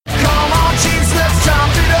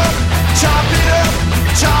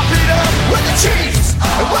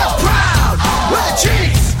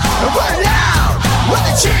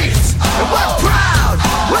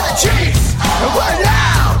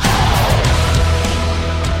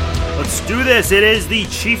do this. It is the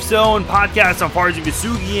Chief Zone podcast on Farzin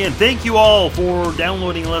Vousoughian, and thank you all for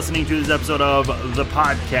downloading and listening to this episode of the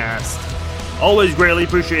podcast. Always greatly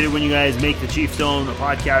appreciated when you guys make the Chief Zone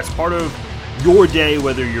podcast part of your day,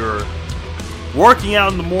 whether you're working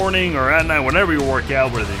out in the morning or at night, whenever you work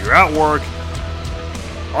out, whether you're at work,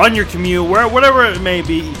 on your commute, whatever it may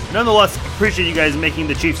be. Nonetheless, appreciate you guys making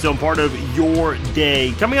the Chief Zone part of your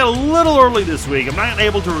day. Coming out a little early this week. I'm not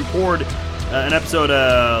able to record an episode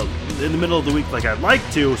in the middle of the week like I'd like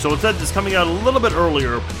to, so instead it's coming out a little bit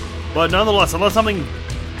earlier. But nonetheless, unless something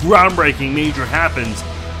groundbreaking major happens,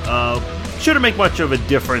 shouldn't make much of a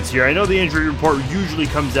difference here. I know the injury report usually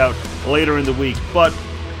comes out later in the week, but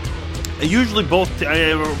usually for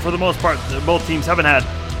the most part, both teams haven't had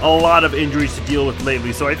a lot of injuries to deal with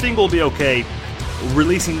lately, so I think we'll be okay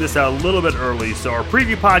releasing this out a little bit early. So our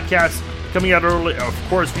preview podcast coming out early. Of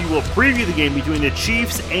course, we will preview the game between the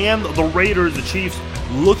Chiefs and the Raiders. The Chiefs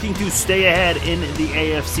looking to stay ahead in the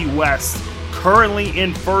AFC West, currently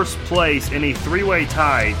in first place in a three-way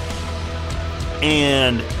tie.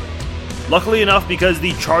 And luckily enough, because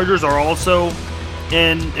the Chargers are also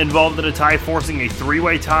involved in a tie, forcing a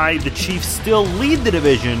three-way tie, the Chiefs still lead the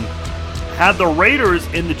division. Had the Raiders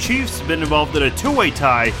and the Chiefs been involved in a two-way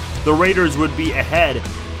tie, the Raiders would be ahead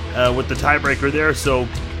with the tiebreaker there. So,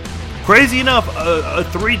 crazy enough, a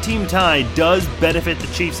three-team tie does benefit the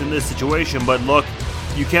Chiefs in this situation. But look,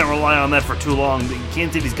 you can't rely on that for too long.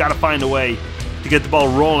 Kansas City's got to find a way to get the ball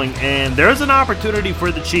rolling. And there's an opportunity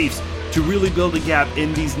for the Chiefs to really build a gap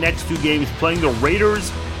in these next two games, playing the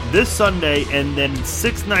Raiders this Sunday and then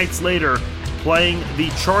 6 nights later playing the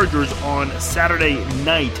Chargers on Saturday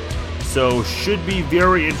night. So should be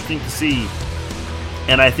very interesting to see.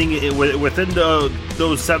 And I think within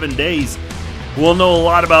those 7 days, we'll know a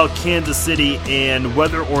lot about Kansas City and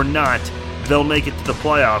whether or not they'll make it to the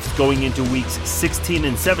playoffs going into weeks 16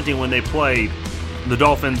 and 17 when they play the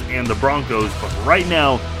Dolphins and the Broncos. But right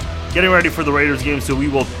now, getting ready for the Raiders game, so we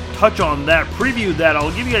will touch on that, preview that.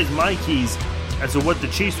 I'll give you guys my keys as to what the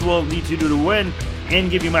Chiefs will need to do to win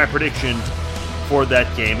and give you my prediction for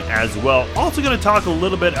that game as well. Also going to talk a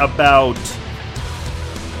little bit about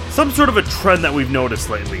some sort of a trend that we've noticed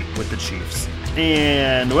lately with the Chiefs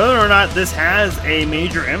and whether or not this has a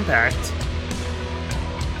major impact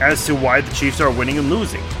as to why the Chiefs are winning and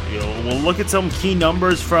losing. We'll look at some key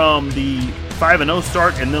numbers from the 5-0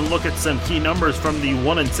 start and then look at some key numbers from the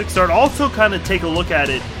 1-6 start. Also kind of take a look at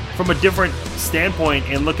it from a different standpoint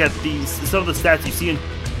and look at some of the stats you see in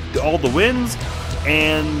all the wins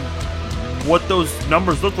and what those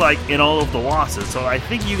numbers look like in all of the losses. So I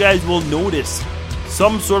think you guys will notice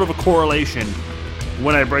some sort of a correlation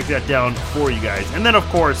when I break that down for you guys. And then, of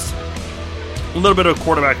course, a little bit of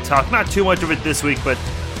quarterback talk. Not too much of it this week, but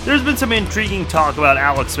there's been some intriguing talk about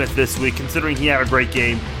Alex Smith this week, considering he had a great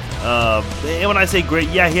game. And when I say great,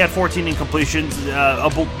 yeah, he had 14 incompletions,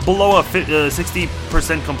 below a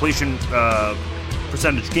 60% completion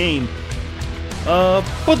percentage game.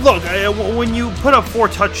 But look, when you put up 4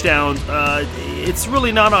 touchdowns, it's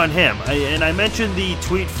really not on him. And I mentioned the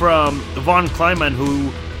tweet from Von Kleiman,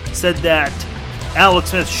 who said that Alex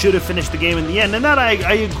Smith should have finished the game in the end, and that I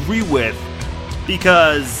agree with,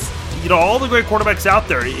 because all the great quarterbacks out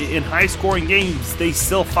there in high-scoring games, they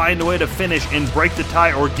still find a way to finish and break the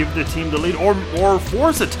tie or give the team the lead or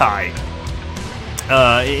force a tie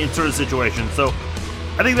in certain situations. So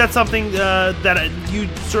I think that's something that you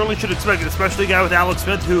certainly should expect, especially a guy with Alex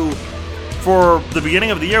Smith, who for the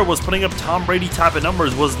beginning of the year was putting up Tom Brady type of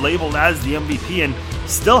numbers, was labeled as the MVP, and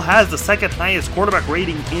still has the second highest quarterback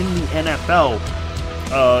rating in the NFL.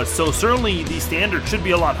 So certainly the standard should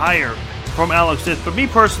be a lot higher from Alex Smith. But me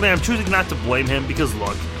personally, I'm choosing not to blame him because,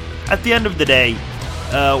 look, at the end of the day,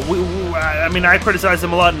 I criticized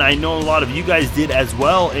him a lot, and I know a lot of you guys did as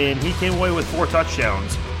well, and he came away with 4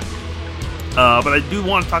 touchdowns. But I do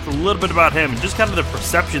want to talk a little bit about him and just kind of the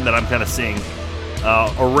perception that I'm kind of seeing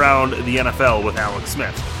around the NFL with Alex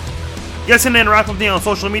Smith. You guys can interact with me on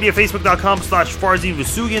social media, facebook.com/Farzin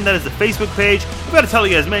Vousoughian. That is the Facebook page. I've got to tell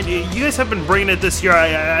you guys, man, you guys have been bringing it this year.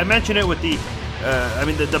 I mentioned it with the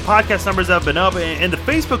podcast numbers have been up, and the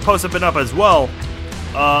Facebook posts have been up as well.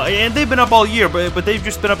 And they've been up all year, but they've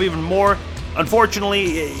just been up even more.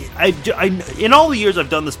 Unfortunately, in all the years I've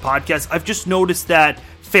done this podcast, I've just noticed that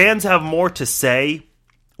fans have more to say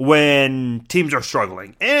when teams are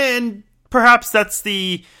struggling. And perhaps that's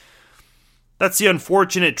the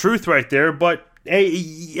unfortunate truth right there. But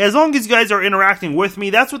hey, as long as you guys are interacting with me,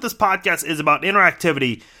 that's what this podcast is about,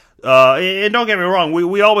 interactivity. And don't get me wrong,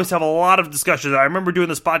 we always have a lot of discussions. I remember doing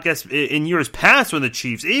this podcast in years past when the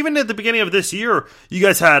Chiefs, even at the beginning of this year, you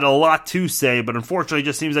guys had a lot to say, but unfortunately it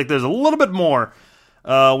just seems like there's a little bit more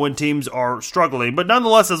when teams are struggling. But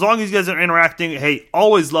nonetheless, as long as you guys are interacting, hey,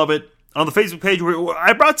 always love it. On the Facebook page,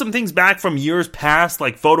 I brought some things back from years past,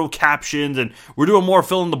 like photo captions, and we're doing more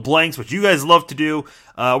fill in the blanks, which you guys love to do.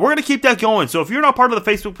 We're going to keep that going. So if you're not part of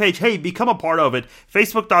the Facebook page, hey, become a part of it.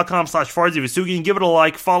 Facebook.com/FarziVasugian. Give it a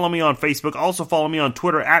like. Follow me on Facebook. Also follow me on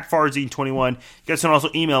Twitter @Farzine21. You guys can also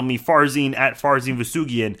email me,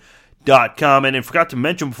 Farzine@FarzineVasugian.com. And I forgot to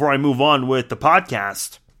mention before I move on with the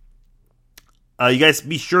podcast, you guys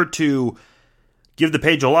be sure to give the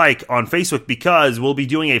page a like on Facebook because we'll be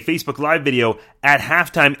doing a Facebook Live video at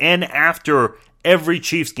halftime and after every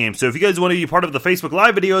Chiefs game. So if you guys want to be part of the Facebook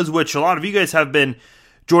Live videos, which a lot of you guys have been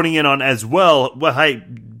joining in on as well, hey,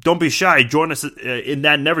 don't be shy. Join us in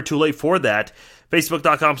that. Never too late for that.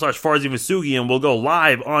 Facebook.com/FarziVasugian. We'll go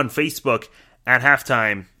live on Facebook at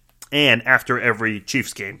halftime and after every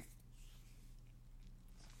Chiefs game.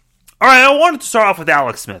 All right, I wanted to start off with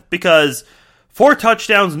Alex Smith because 4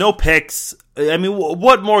 touchdowns, no picks. I mean,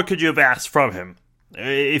 what more could you have asked from him?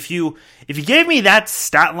 If you gave me that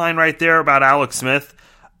stat line right there about Alex Smith,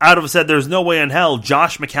 I'd have said there's no way in hell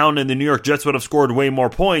Josh McCown and the New York Jets would have scored way more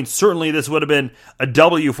points. Certainly this would have been a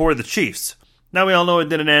W for the Chiefs. Now we all know it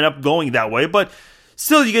didn't end up going that way, but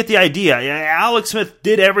still you get the idea. Alex Smith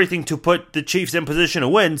did everything to put the Chiefs in position to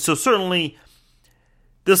win, so certainly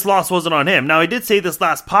this loss wasn't on him. Now, I did say this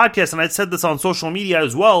last podcast, and I said this on social media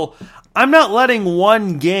as well, I'm not letting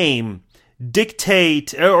one game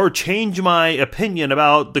dictate or change my opinion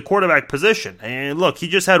about the quarterback position. And look, he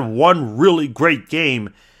just had one really great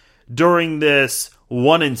game during this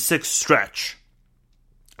 1-6 stretch.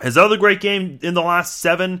 His other great game in the last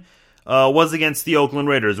 7 was against the Oakland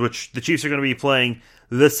Raiders, which the Chiefs are going to be playing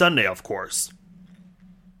this Sunday, of course.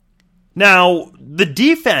 Now, the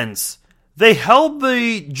defense, they held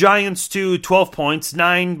the Giants to 12 points,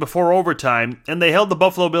 9 before overtime, and they held the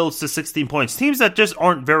Buffalo Bills to 16 points. Teams that just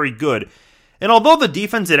aren't very good. And although the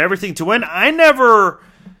defense did everything to win, I never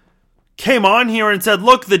came on here and said,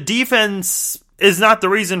 look, the defense is not the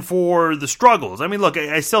reason for the struggles. I mean, look,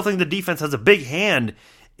 I still think the defense has a big hand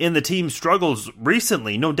in the team's struggles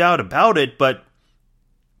recently, no doubt about it, but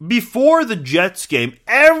before the Jets game,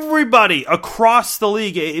 everybody across the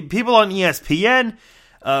league, people on ESPN,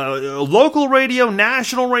 local radio,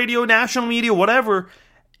 national media, whatever,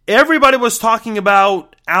 everybody was talking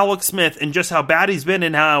about Alex Smith and just how bad he's been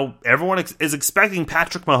and how everyone is expecting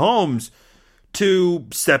Patrick Mahomes to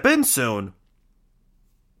step in soon.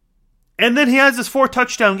 And then he has this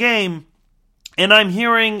 4-touchdown game, and I'm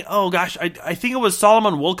hearing, oh gosh, I think it was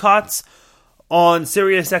Solomon Wilcots on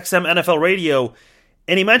SiriusXM NFL Radio,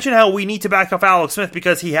 and he mentioned how we need to back off Alex Smith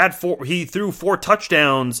because he threw 4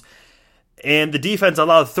 touchdowns and the defense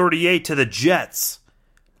allowed 38 to the Jets.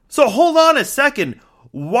 So hold on a second.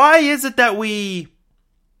 Why is it that we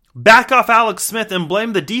back off Alex Smith and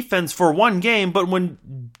blame the defense for one game, but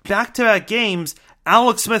when back-to-back games,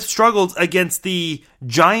 Alex Smith struggles against the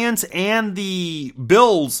Giants and the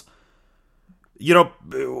Bills? You know,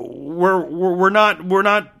 we're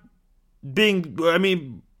not being, I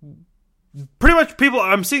mean, pretty much people,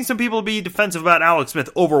 I'm seeing some people be defensive about Alex Smith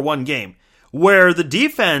over one game, where the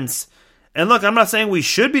defense, and look, I'm not saying we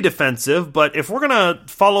should be defensive, but if we're going to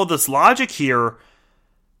follow this logic here,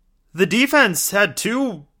 the defense had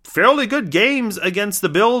 2 fairly good games against the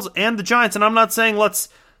Bills and the Giants, and I'm not saying let's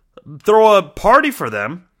throw a party for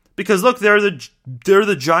them, because look, they're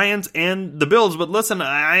the Giants and the Bills, but listen,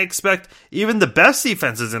 I expect even the best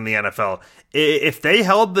defenses in the NFL, if they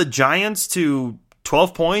held the Giants to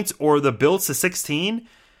 12 points or the Bills to 16,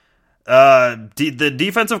 the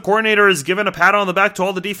defensive coordinator is giving a pat on the back to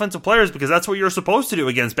all the defensive players, because that's what you're supposed to do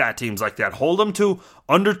against bad teams like that. Hold them to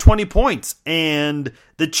under 20 points. And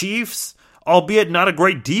the Chiefs, albeit not a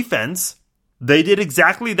great defense, they did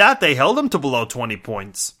exactly that. They held them to below 20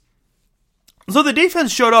 points. So the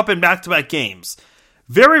defense showed up in back-to-back games.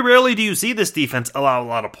 Very rarely do you see this defense allow a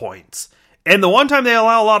lot of points. And the one time they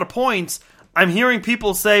allow a lot of points, I'm hearing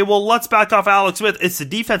people say, well, let's back off Alex Smith. It's the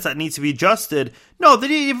defense that needs to be adjusted. No,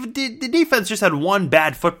 the defense just had one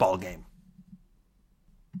bad football game.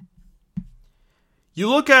 You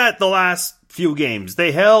look at the last few games.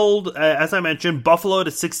 They held, as I mentioned, Buffalo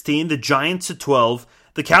to 16, the Giants to 12,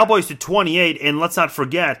 the Cowboys to 28, and let's not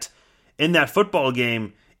forget, in that football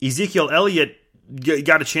game, Ezekiel Elliott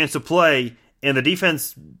got a chance to play, and the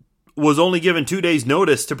defense was only given 2 days'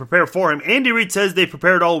 notice to prepare for him. Andy Reid says they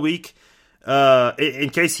prepared all week in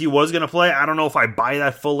case he was going to play. I don't know if I buy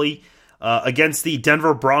that fully. Against the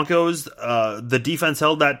Denver Broncos, the defense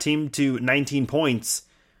held that team to 19 points.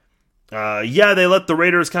 Yeah, they let the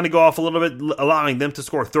Raiders kind of go off a little bit, allowing them to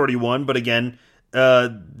score 31, but again,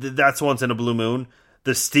 that's once in a blue moon.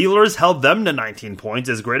 The Steelers held them to 19 points,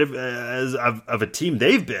 as great of a team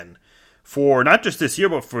they've been for not just this year,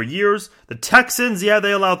 but for years. The Texans, they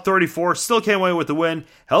allowed 34, still came away with the win.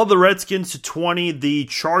 Held the Redskins to 20, the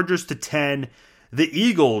Chargers to 10. The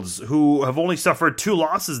Eagles, who have only suffered 2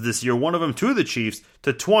 losses this year, one of them to the Chiefs,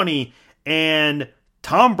 to 20. And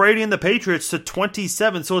Tom Brady and the Patriots to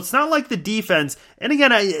 27. So it's not like the defense, and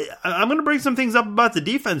again, I'm going to bring some things up about the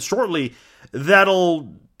defense shortly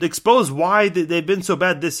that'll expose why they've been so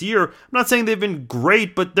bad this year. I'm not saying they've been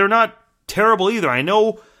great, but they're not terrible either. I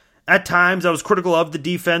know at times I was critical of the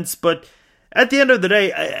defense, but at the end of the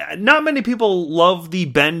day, not many people love the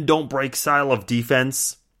bend, don't break style of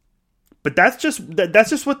defense. But that's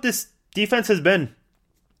just what this defense has been.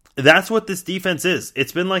 That's what this defense is.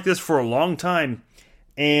 It's been like this for a long time.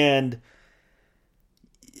 And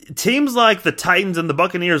teams like the Titans and the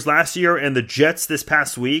Buccaneers last year and the Jets this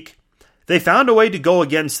past week, they found a way to go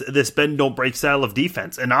against this bend, don't break style of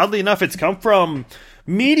defense. And oddly enough, it's come from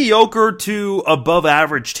mediocre to above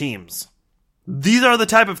average teams. These are the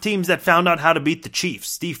type of teams that found out how to beat the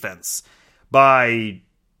Chiefs' defense by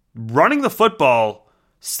running the football,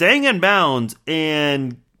 staying in bounds,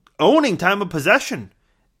 and owning time of possession.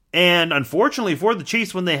 And unfortunately for the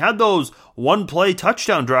Chiefs, when they had those one-play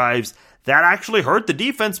touchdown drives, that actually hurt the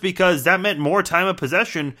defense because that meant more time of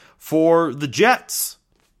possession for the Jets.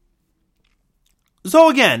 So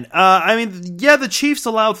again, the Chiefs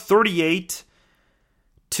allowed 38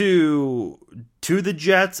 to the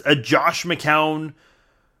Jets, a Josh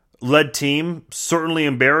McCown-led team. Certainly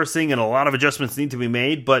embarrassing, and a lot of adjustments need to be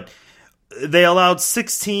made, but they allowed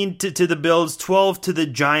 16 to the Bills, 12 to the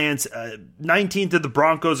Giants, 19 to the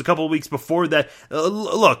Broncos a couple of weeks before that.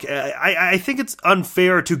 Look, I think it's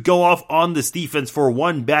unfair to go off on this defense for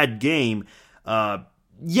one bad game.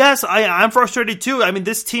 Yes, I'm frustrated too.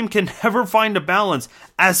 This team can never find a balance.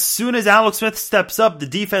 As soon as Alex Smith steps up, the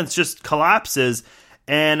defense just collapses.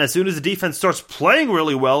 And as soon as the defense starts playing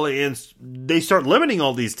really well, and they start limiting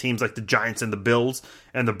all these teams like the Giants and the Bills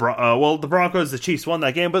and the Broncos, the Chiefs won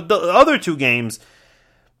that game, but the other 2 games,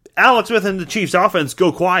 Alex Smith and the Chiefs offense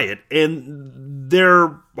go quiet, and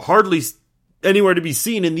they're hardly anywhere to be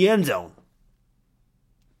seen in the end zone.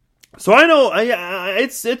 So I know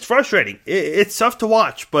it's frustrating. It's tough to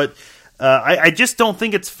watch, but I just don't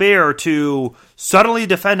think it's fair to suddenly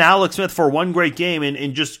defend Alex Smith for one great game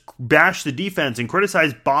and just bash the defense and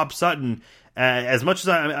criticize Bob Sutton as much as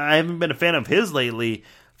I haven't been a fan of his lately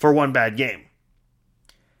for one bad game.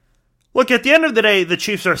 Look, at the end of the day, the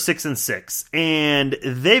Chiefs are 6-6, and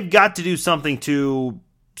they've got to do something to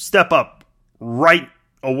step up right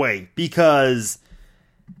away because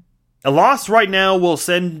a loss right now will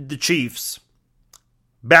send the Chiefs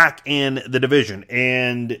back in the division,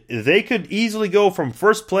 and they could easily go from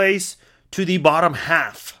first place to the bottom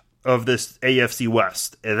half of this AFC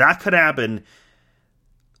West. And that could happen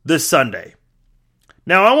this Sunday.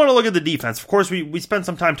 Now, I want to look at the defense. Of course, we spent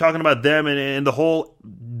some time talking about them and the whole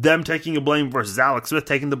them taking the blame versus Alex Smith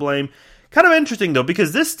taking the blame. Kind of interesting, though,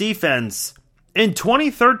 because this defense in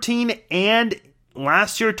 2013 and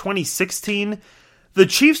last year, 2016, the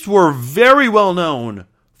Chiefs were very well known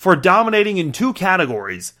for dominating in 2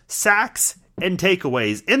 categories, sacks and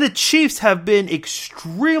takeaways. And the Chiefs have been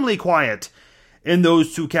extremely quiet in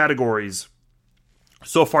those 2 categories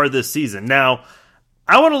so far this season. Now,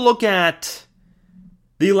 I want to look at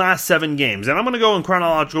the last 7 games, and I'm going to go in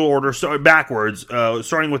chronological order, backwards,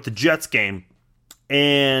 starting with the Jets game.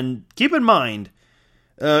 And keep in mind,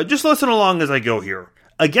 just listen along as I go here.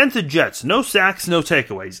 Against the Jets, no sacks, no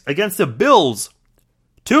takeaways. Against the Bills,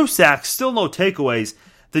 2 sacks, still no takeaways.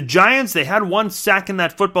 The Giants, they had 1 sack in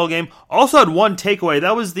that football game, also had 1 takeaway.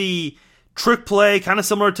 That was the trick play, kind of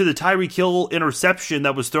similar to the Tyreek Hill interception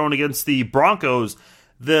that was thrown against the Broncos.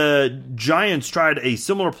 The Giants tried a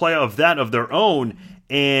similar play of that of their own,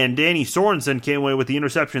 and Danny Sorensen came away with the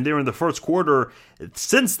interception there in the first quarter.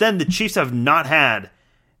 Since then, the Chiefs have not had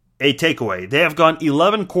a takeaway. They have gone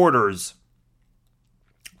 11 quarters,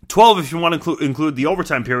 12 if you want to include the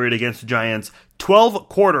overtime period against the Giants, 12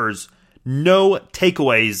 quarters, no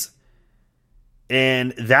takeaways.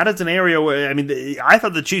 And that is an area where, I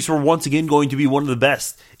thought the Chiefs were once again going to be one of the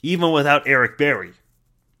best, even without Eric Berry.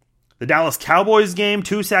 The Dallas Cowboys game,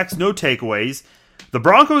 2 sacks, no takeaways. The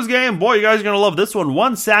Broncos game, boy, you guys are going to love this one.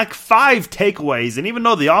 1 sack, 5 takeaways. And even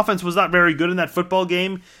though the offense was not very good in that football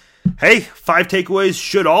game, hey, 5 takeaways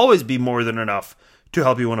should always be more than enough to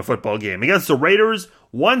help you win a football game. Against the Raiders,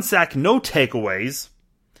 1 sack, no takeaways.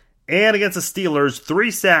 And against the Steelers,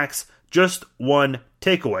 3 sacks, just 1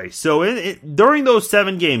 takeaway. So during those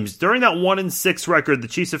 7 games, during that 1-6 record the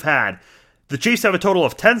Chiefs have had, the Chiefs have a total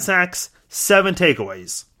of 10 sacks, 7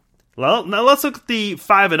 takeaways. Well, now let's look at the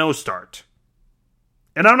 5-0 start.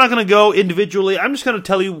 And I'm not going to go individually. I'm just going to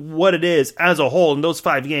tell you what it is as a whole in those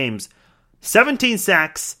 5 games. 17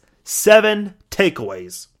 sacks, 7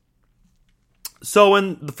 takeaways. So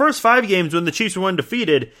in the first 5 games when the Chiefs were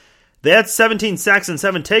undefeated, they had 17 sacks and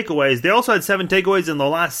 7 takeaways. They also had 7 takeaways in the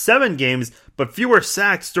last 7 games, but fewer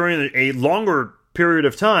sacks during a longer period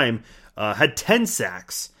of time. Had 10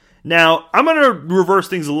 sacks. Now, I'm going to reverse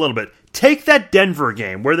things a little bit. Take that Denver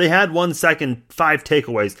game where they had 1 sack and 5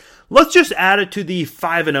 takeaways. Let's just add it to the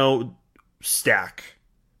 5-0 stack.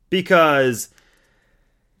 Because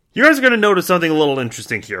you guys are going to notice something a little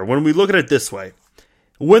interesting here when we look at it this way.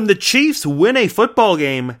 When the Chiefs win a football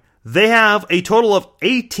game, they have a total of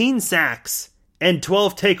 18 sacks and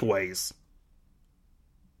 12 takeaways.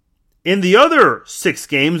 In the other 6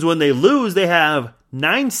 games, when they lose, they have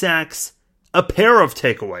 9 sacks, a pair of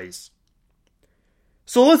takeaways.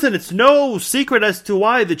 So listen, it's no secret as to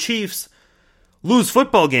why the Chiefs lose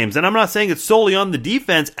football games. And I'm not saying it's solely on the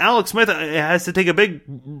defense. Alex Smith has to take a big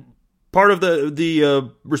part of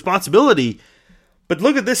the responsibility. But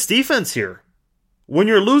look at this defense here. When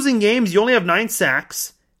you're losing games, you only have 9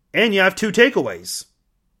 sacks and you have 2 takeaways.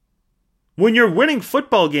 When you're winning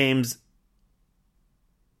football games,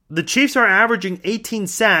 the Chiefs are averaging 18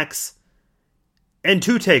 sacks and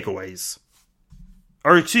 2 takeaways.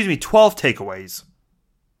 Or, 12 takeaways.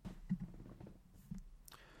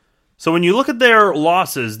 So when you look at their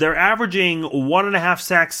losses, they're averaging 1.5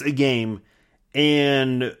 sacks a game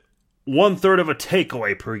and 1/3 of a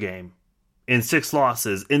takeaway per game in 6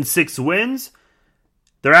 losses. In 6 wins,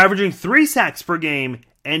 they're averaging 3 sacks per game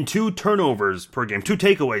and 2 turnovers per game, 2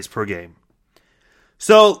 takeaways per game.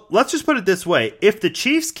 So let's just put it this way. If the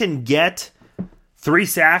Chiefs can get 3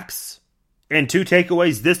 sacks and 2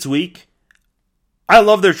 takeaways this week, I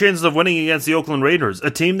love their chances of winning against the Oakland Raiders, a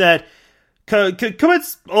team that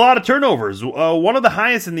commits a lot of turnovers, one of the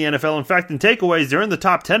highest in the NFL. In fact, in takeaways, they're in the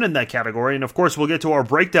top 10 in that category. And of course, we'll get to our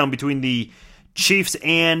breakdown between the Chiefs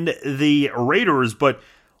and the Raiders. But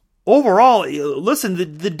overall,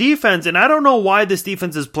 listen, the defense, and I don't know why this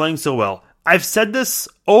defense is playing so well. I've said this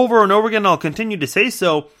over and over again, and I'll continue to say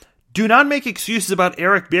so. Do not make excuses about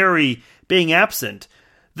Eric Berry being absent.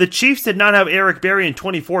 The Chiefs did not have Eric Berry in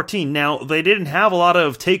 2014. Now, they didn't have a lot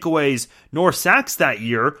of takeaways nor sacks that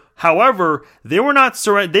year. However, they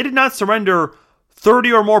did not surrender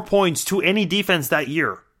 30 or more points to any defense that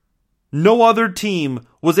year. No other team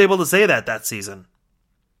was able to say that season.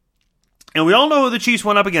 And we all know who the Chiefs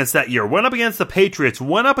went up against that year. Went up against the Patriots,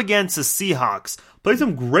 went up against the Seahawks. Played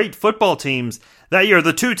some great football teams that year.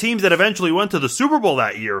 The 2 teams that eventually went to the Super Bowl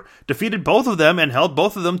that year. Defeated both of them and held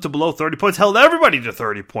both of them to below 30 points. Held everybody to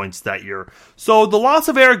 30 points that year. So the loss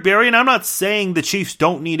of Eric Berry, and I'm not saying the Chiefs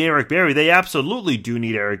don't need Eric Berry. They absolutely do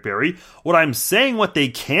need Eric Berry. What I'm saying what they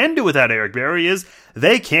can do without Eric Berry is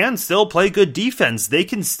they can still play good defense. They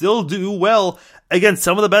can still do well against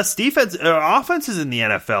some of the best offenses in the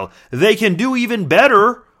NFL. They can do even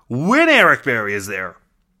better when Eric Berry is there.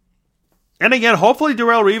 And again, hopefully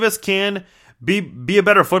Darrelle Revis can be a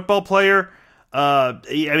better football player.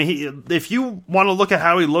 If you want to look at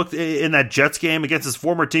how he looked in that Jets game against his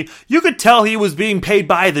former team, you could tell he was being paid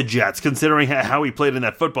by the Jets, considering how he played in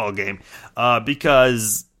that football game.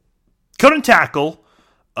 Because couldn't tackle,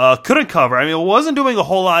 couldn't cover. Wasn't doing a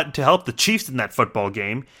whole lot to help the Chiefs in that football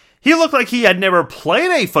game. He looked like he had never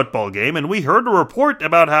played a football game, and we heard a report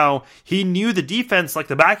about how he knew the defense like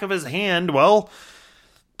the back of his hand. Well,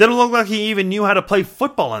 didn't look like he even knew how to play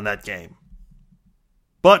football in that game.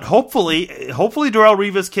 But hopefully Darrelle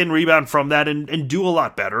Revis can rebound from that and do a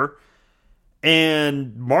lot better.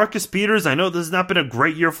 And Marcus Peters, I know this has not been a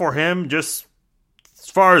great year for him, just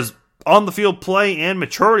as far as on-the-field play and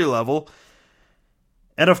maturity level.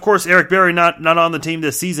 And of course, Eric Berry not on the team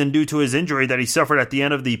this season due to his injury that he suffered at the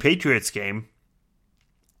end of the Patriots game.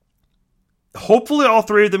 Hopefully all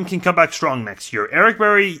 3 of them can come back strong next year. Eric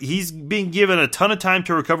Berry, he's being given a ton of time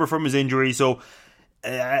to recover from his injury, so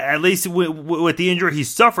at least with the injury he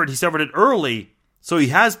suffered it early, so he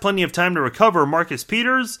has plenty of time to recover. Marcus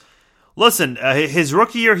Peters, listen, his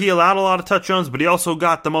rookie year he allowed a lot of touchdowns, but he also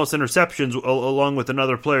got the most interceptions along with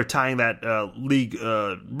another player tying that league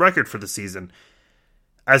record for the season.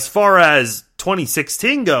 As far as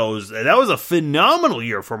 2016 goes, that was a phenomenal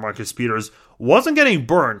year for Marcus Peters. Wasn't getting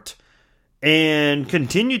burnt and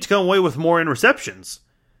continued to come away with more interceptions.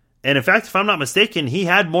 And in fact, if I'm not mistaken, he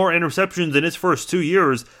had more interceptions in his first 2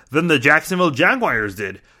 years than the Jacksonville Jaguars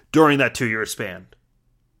did during that 2-year span.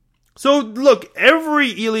 So look,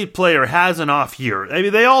 every elite player has an off year.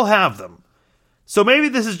 They all have them. So maybe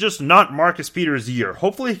this is just not Marcus Peters' year.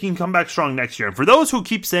 Hopefully he can come back strong next year. And for those who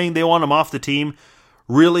keep saying they want him off the team,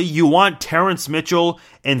 really. You want Terrence Mitchell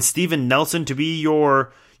and Steven Nelson to be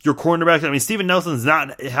your cornerback. I mean, Steven Nelson's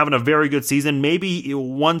not having a very good season. Maybe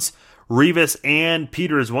once Revis and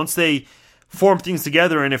Peters, once they form things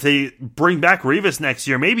together, and if they bring back Revis next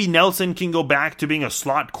year, maybe Nelson can go back to being a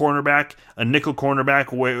slot cornerback, a nickel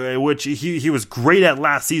cornerback, which he was great at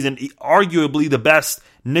last season, arguably the best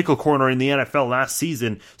nickel corner in the NFL last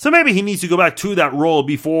season. So maybe he needs to go back to that role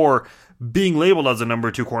before being labeled as a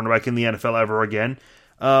number 2 cornerback in the NFL ever again.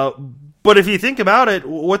 But if you think about it,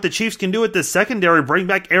 what the Chiefs can do with this secondary, bring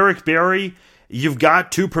back Eric Berry. You've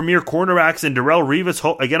got 2 premier cornerbacks in Darrelle Revis.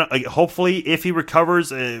 Hopefully, if he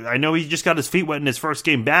recovers, I know he just got his feet wet in his first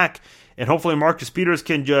game back, and hopefully Marcus Peters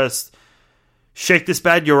can just shake this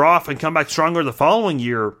bad year off and come back stronger the following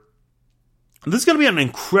year. This is going to be an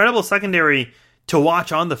incredible secondary to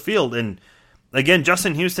watch on the field. And again,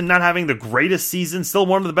 Justin Houston not having the greatest season, still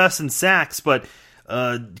one of the best in sacks, but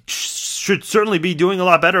should certainly be doing a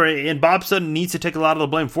lot better, and Bob Sutton needs to take a lot of the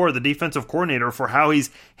blame for the defensive coordinator for how he's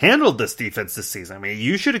handled this defense this season. I mean,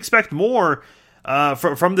 you should expect more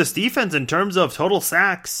from this defense in terms of total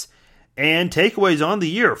sacks and takeaways on the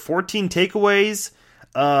year. 14 takeaways,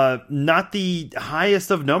 not the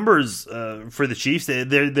highest of numbers for the Chiefs.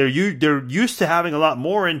 They're used to having a lot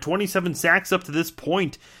more, and 27 sacks up to this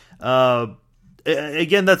point.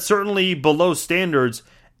 Again, that's certainly below standards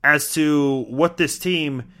as to what this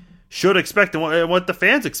team should expect and what the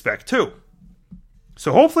fans expect too.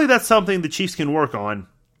 So hopefully that's something the Chiefs can work on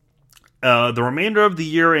the remainder of the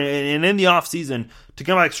year and in the offseason to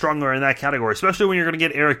come back stronger in that category, especially when you're going to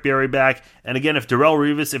get Eric Berry back. And again, if Darrelle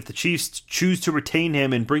Revis, if the Chiefs choose to retain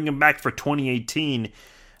him and bring him back for 2018,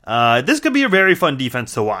 this could be a very fun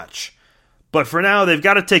defense to watch. But for now, they've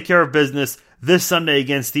got to take care of business this Sunday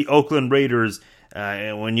against the Oakland Raiders.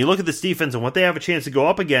 And when you look at this defense and what they have a chance to go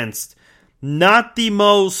up against, not the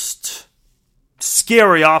most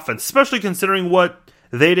scary offense, especially considering what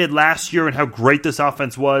they did last year and how great this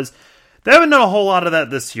offense was. They haven't done a whole lot of that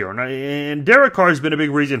this year, and Derek Carr has been a big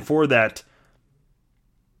reason for that.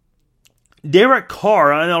 Derek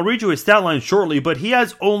Carr, and I'll read you his stat line shortly, but he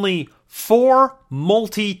has only 4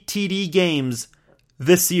 multi-TD games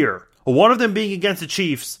this year, one of them being against the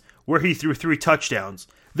Chiefs, where he threw 3 touchdowns.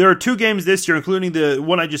 There are 2 games this year, including the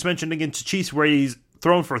one I just mentioned against the Chiefs, where he's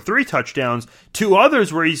thrown for 3 touchdowns, 2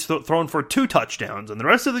 others where he's thrown for 2 touchdowns. And the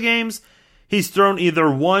rest of the games, he's thrown either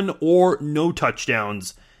 1 or no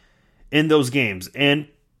touchdowns in those games. And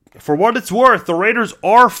for what it's worth, the Raiders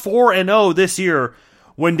are 4-0 this year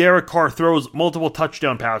when Derek Carr throws multiple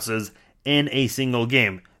touchdown passes in a single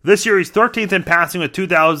game. This year, he's 13th in passing with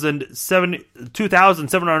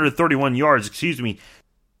 2,731 yards,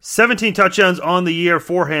 17 touchdowns on the year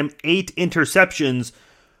for him, 8 interceptions,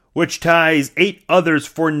 which ties 8 others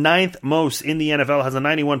for 9th most in the NFL, has a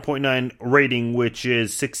 91.9 rating, which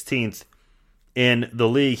is 16th in the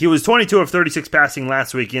league. He was 22 of 36 passing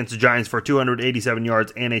last week against the Giants for 287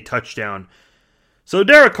 yards and a touchdown. So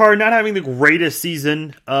Derek Carr not having the greatest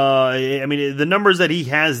season. I mean, the numbers that he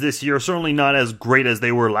has this year are certainly not as great as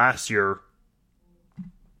they were last year.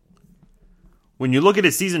 When you look at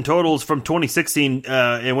his season totals from 2016,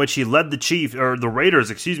 in which he led the Raiders,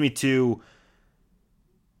 to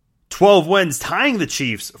 12 wins, tying the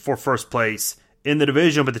Chiefs for first place in the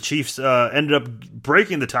division, but the Chiefs ended up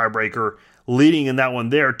breaking the tiebreaker, leading in that one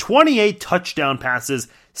there. 28 touchdown passes,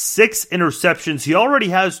 6 interceptions. He already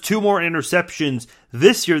has 2 more interceptions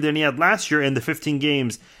this year than he had last year in the 15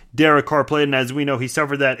 games Derek Carr played, and as we know, he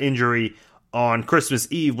suffered that injury on Christmas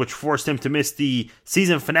Eve, which forced him to miss the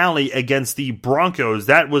season finale against the Broncos.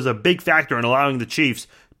 That was a big factor in allowing the Chiefs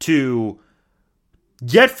to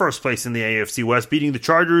get first place in the AFC West, beating the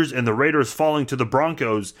Chargers and the Raiders falling to the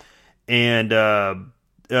Broncos. And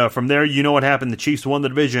from there, you know what happened. The Chiefs won the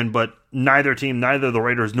division, but neither the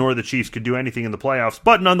Raiders nor the Chiefs could do anything in the playoffs.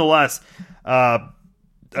 But nonetheless, I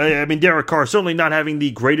mean, Derek Carr certainly not having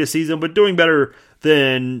the greatest season, but doing better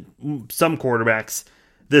than some quarterbacks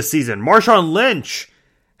this season. Marshawn Lynch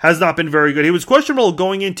has not been very good. He was questionable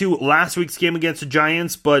going into last week's game against the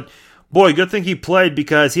Giants, but boy, good thing he played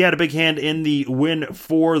because he had a big hand in the win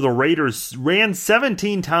for the Raiders. Ran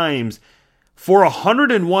 17 times for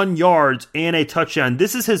 101 yards and a touchdown.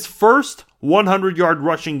 This is his first 100-yard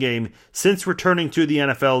rushing game since returning to the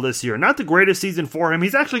NFL this year. Not the greatest season for him.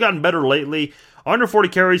 He's actually gotten better lately. Under 40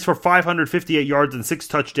 carries for 558 yards and 6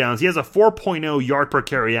 touchdowns. He has a 4.0 yard per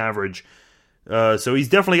carry average. So he's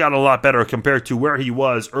definitely gotten a lot better compared to where he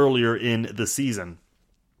was earlier in the season.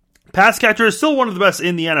 Pass catcher is still one of the best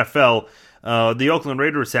in the NFL. The Oakland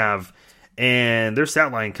Raiders have, and their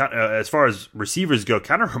stat line, as far as receivers go,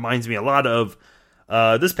 kind of reminds me a lot of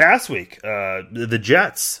this past week. The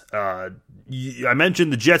Jets. I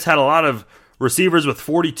mentioned the Jets had a lot of receivers with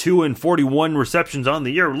 42 and 41 receptions on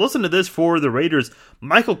the year. Listen to this for the Raiders.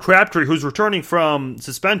 Michael Crabtree, who's returning from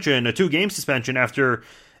suspension, a 2-game suspension after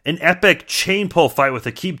an epic chain pull fight with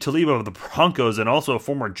Aqib Talib of the Broncos and also a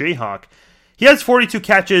former Jayhawk. He has 42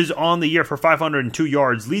 catches on the year for 502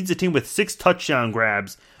 yards, leads the team with 6 touchdown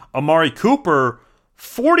grabs. Amari Cooper,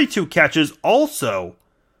 42 catches also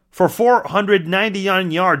for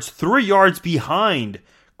 499 yards, 3 yards behind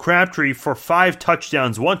Crabtree for 5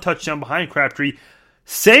 touchdowns, 1 touchdown behind Crabtree.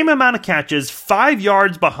 Same amount of catches, 5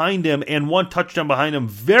 yards behind him and 1 touchdown behind him.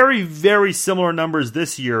 Very, very similar numbers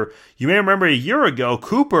this year. You may remember a year ago,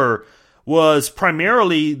 Cooper was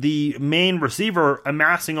primarily the main receiver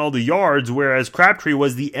amassing all the yards, whereas Crabtree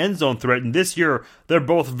was the end zone threat. And this year, they're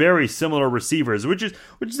both very similar receivers, which is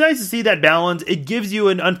nice to see that balance. It gives you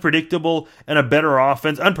an unpredictable and a better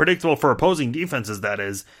offense, unpredictable for opposing defenses, that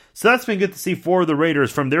is. So that's been good to see for the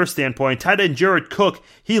Raiders from their standpoint. Tight end Jared Cook,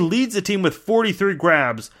 he leads the team with 43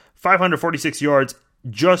 grabs, 546 yards,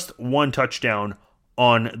 just 1 touchdown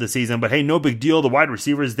on the season. But hey, no big deal. The wide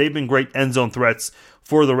receivers, they've been great end zone threats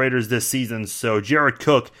for the Raiders this season. So Jared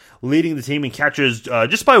Cook leading the team in catches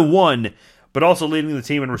just by 1, but also leading the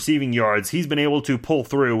team in receiving yards. He's been able to pull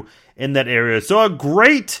through in that area. So a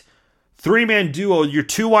great 3-man duo, your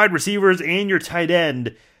 2 wide receivers and your tight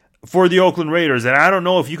end for the Oakland Raiders. And I don't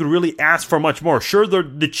know if you could really ask for much more. Sure,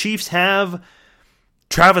 the Chiefs have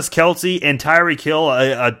Travis Kelce and Tyreek Hill,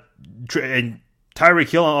 and Tyreek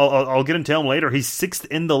Hill, I'll get into him later. He's 6th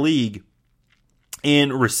in the league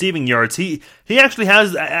in receiving yards. He actually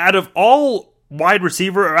has, out of all wide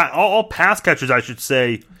receiver, all pass catchers, I should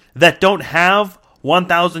say, that don't have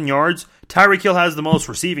 1,000 yards, Tyreek Hill has the most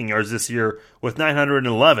receiving yards this year with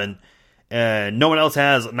 911. No one else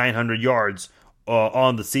has 900 yards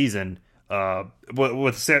on the season,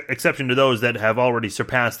 with exception to those that have already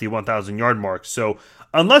surpassed the 1,000 yard mark. So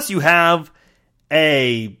unless you have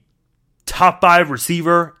a top 5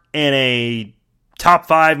 receiver and a top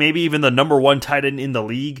 5, maybe even the number 1 tight end in the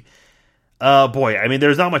league,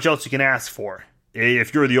 there's not much else you can ask for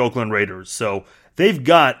if you're the Oakland Raiders. So they've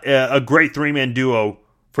got a great 3-man duo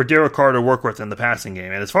for Derek Carr to work with in the passing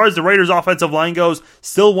game. And as far as the Raiders' offensive line goes,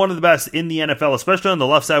 still one of the best in the NFL, especially on the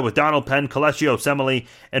left side with Donald Penn, Kelechi Osemele,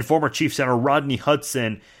 and former Chiefs center Rodney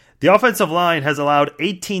Hudson. The offensive line has allowed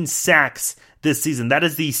 18 sacks this season. That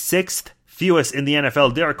is the 6th fewest in the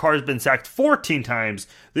NFL. Derek Carr has been sacked 14 times.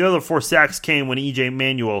 The other 4 sacks came when E.J.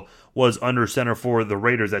 Manuel was under center for the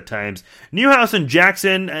Raiders at times. Newhouse and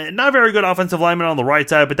Jackson, not very good offensive linemen on the right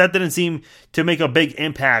side, but that didn't seem to make a big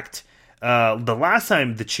impact the last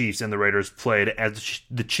time the Chiefs and the Raiders played, as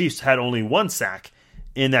the Chiefs had only 1 sack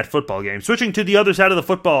in that football game. Switching to the other side of the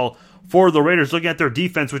football for the Raiders, looking at their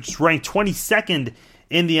defense, which is ranked 22nd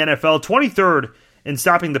in the NFL, 23rd in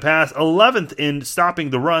stopping the pass, 11th in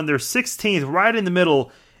stopping the run. They're 16th, right in the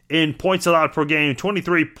middle in points allowed per game,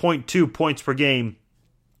 23.2 points per game.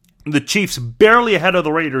 The Chiefs barely ahead of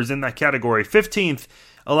the Raiders in that category, 15th,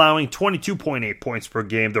 allowing 22.8 points per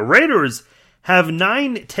game. The Raiders have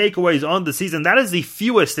 9 takeaways on the season. That is the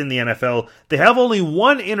fewest in the NFL. They have only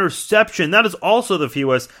 1 interception. That is also the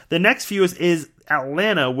fewest. The next fewest is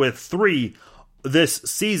Atlanta with 3 this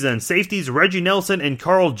season. Safeties Reggie Nelson and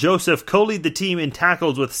Carl Joseph co-lead the team in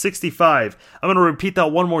tackles with 65. I'm going to repeat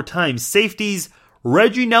that one more time. Safeties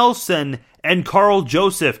Reggie Nelson and Carl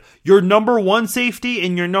Joseph, your number 1 safety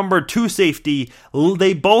and your number 2 safety,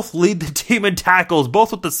 they both lead the team in tackles, both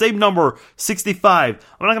with the same number, 65.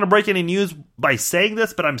 I'm not going to break any news by saying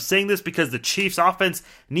this, but I'm saying this because the Chiefs offense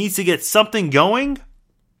needs to get something going.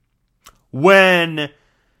 When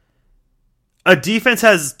a defense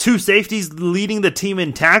has 2 safeties leading the team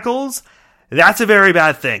in tackles, that's a very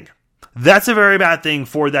bad thing. That's a very bad thing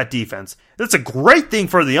for that defense. That's a great thing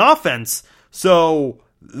for the offense. So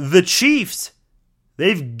the Chiefs,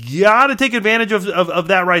 they've got to take advantage of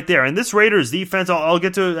that right there. And this Raiders defense, I'll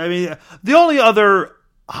get to. The only other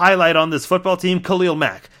highlight on this football team, Khalil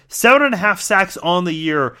Mack, 7.5 sacks on the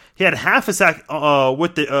year. He had half a sack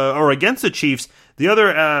against the Chiefs. The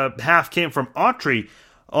other half came from Autry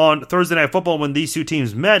on Thursday Night Football when these 2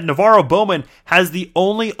 teams met. Navarro Bowman has the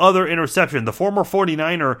only other interception. The former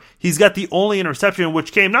 49er, he's got the only interception,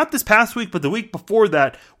 which came not this past week, but the week before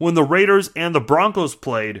that when the Raiders and the Broncos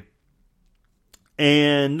played.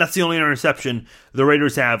 And that's the only interception the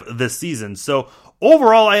Raiders have this season. So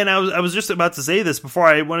overall, and I was just about to say this before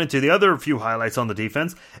I went into the other few highlights on the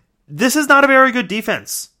defense, this is not a very good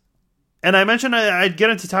defense. And I mentioned I'd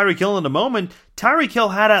get into Tyreek Hill in a moment. Tyreek Hill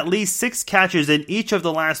had at least 6 catches in each of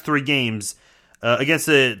the last 3 games against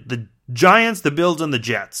the Giants, the Bills, and the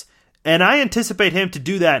Jets. And I anticipate him to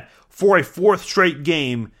do that for a 4th straight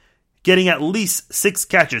game getting at least 6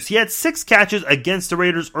 catches. He had 6 catches against the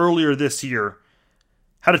Raiders earlier this year.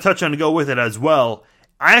 Had a touchdown to go with it as well.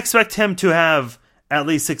 I expect him to have at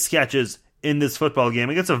least 6 catches in this football game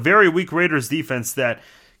against a very weak Raiders defense that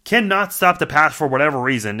cannot stop the pass for whatever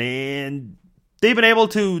reason. And they've been able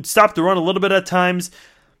to stop the run a little bit at times.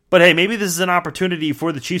 But hey, maybe this is an opportunity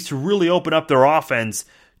for the Chiefs to really open up their offense,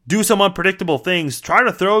 do some unpredictable things, try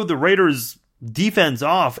to throw the Raiders' defense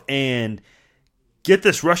off, and get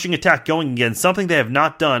this rushing attack going again, something they have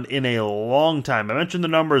not done in a long time. I mentioned the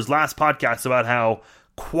numbers last podcast about how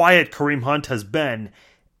quiet Kareem Hunt has been,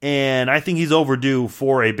 and I think he's overdue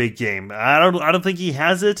for a big game. I don't think he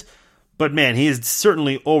has it, but man, he is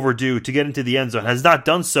certainly overdue to get into the end zone. Has not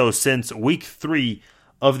done so since week 3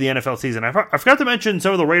 of the NFL season. I forgot to mention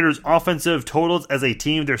some of the Raiders' offensive totals as a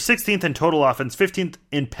team. They're 16th in total offense, 15th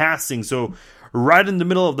in passing, so right in the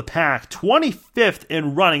middle of the pack, 25th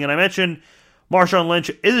in running. And I mentioned Marshawn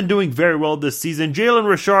Lynch isn't doing very well this season. Jalen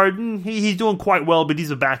Richard, he's doing quite well, but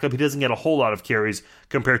he's a backup. He doesn't get a whole lot of carries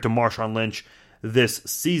compared to Marshawn Lynch this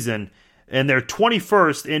season. And they're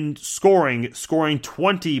 21st in scoring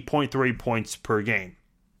 20.3 points per game.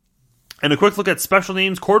 And a quick look at special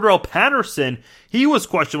teams. Cordarrelle Patterson, he was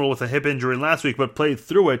questionable with a hip injury last week, but played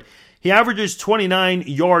through it. He averages 29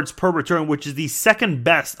 yards per return, which is the second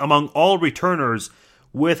best among all returners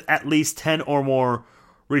with at least 10 or more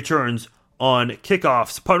returns on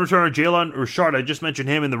kickoffs. Punt returner Jalen Richard, I just mentioned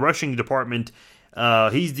him in the rushing department.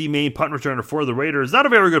 He's the main punt returner for the Raiders. Not a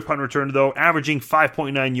very good punt returner, though, averaging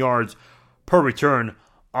 5.9 yards per return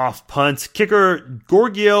off punts. Kicker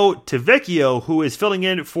Giorgio Tavecchio, who is filling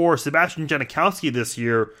in for Sebastian Janikowski this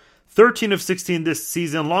year, 13 of 16 this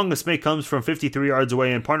season. Longest make comes from 53 yards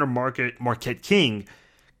away, and punter Marquette King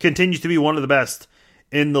continues to be one of the best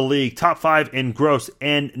in the league. Top 5 in gross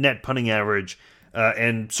and net punting average,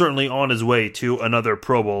 and certainly on his way to another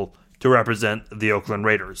Pro Bowl to represent the Oakland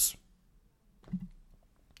Raiders.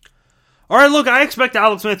 All right, look, I expect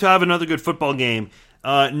Alex Smith to have another good football game.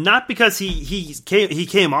 Not because he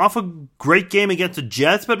came off a great game against the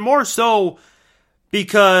Jets, but more so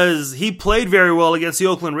because he played very well against the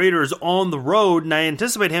Oakland Raiders on the road, and I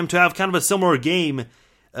anticipate him to have kind of a similar game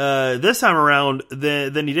this time around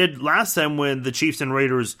than he did last time when the Chiefs and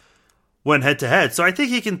Raiders went head-to-head. So I think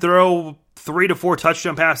he can throw 3 to 4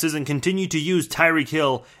 touchdown passes and continue to use Tyreek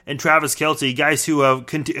Hill and Travis Kelce, guys who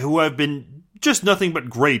have been just nothing but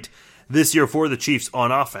great this year for the Chiefs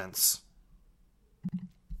on offense.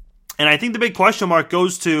 And I think the big question mark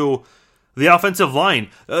goes to the offensive line,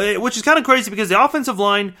 which is kind of crazy because the offensive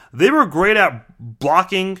line, they were great at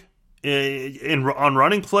blocking on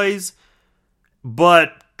running plays,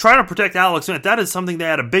 but trying to protect Alex Smith, that is something they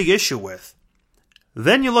had a big issue with.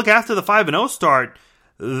 Then you look after the 5-0 start,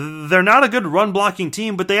 they're not a good run blocking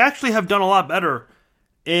team, but they actually have done a lot better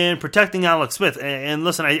in protecting Alex Smith. And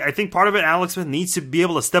listen, I think part of it, Alex Smith needs to be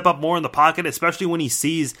able to step up more in the pocket, especially when he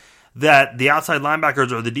sees that the outside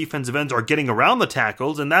linebackers or the defensive ends are getting around the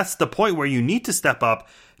tackles, and that's the point where you need to step up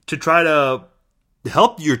to try to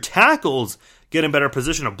help your tackles get in better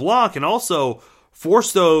position to block, and also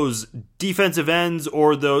force those defensive ends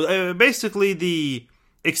or basically the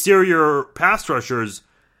exterior pass rushers,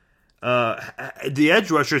 the edge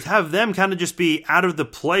rushers, have them kind of just be out of the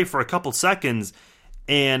play for a couple seconds.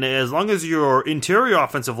 And as long as your interior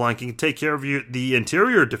offensive line can take care of the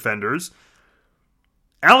interior defenders,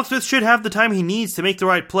 Alex Smith should have the time he needs to make the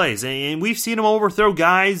right plays. And we've seen him overthrow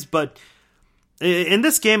guys, but in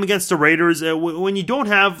this game against the Raiders, when you don't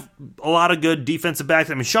have a lot of good defensive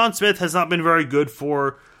backs, I mean, Sean Smith has not been very good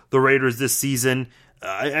for the Raiders this season.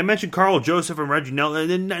 I mentioned Carl Joseph and Reggie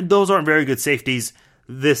Nelson, and those aren't very good safeties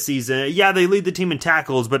this season. Yeah, they lead the team in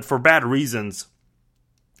tackles, but for bad reasons.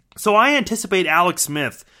 So I anticipate Alex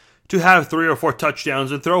Smith to have 3 or 4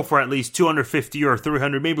 touchdowns and throw for at least 250 or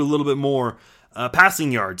 300, maybe a little bit more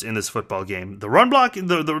passing yards in this football game. The run block,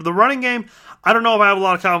 the running game, I don't know if I have a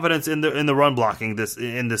lot of confidence in the run blocking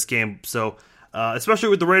in this game. So especially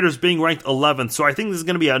with the Raiders being ranked 11th, so I think this is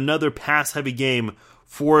going to be another pass heavy game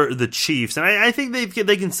for the Chiefs, and I think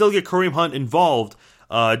they can still get Kareem Hunt involved,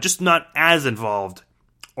 just not as involved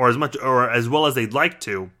or as much or as well as they'd like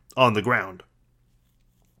to on the ground.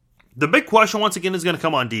 The big question once again is going to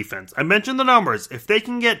come on defense. I mentioned the numbers. If they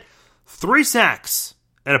can get 3 sacks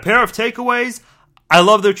and a pair of takeaways, I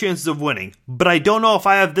love their chances of winning. But I don't know if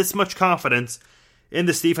I have this much confidence in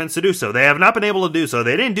this defense to do so. They have not been able to do so.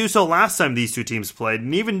 They didn't do so last time these two teams played.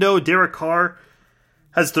 And even though Derek Carr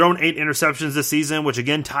has thrown 8 interceptions this season, which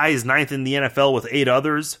again ties 9th in the NFL with 8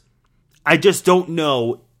 others, I just don't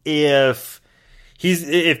know if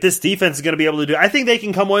this defense is going to be able to do it. I think they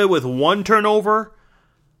can come away with 1 turnover,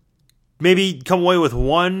 maybe come away with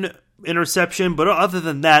 1 interception, but other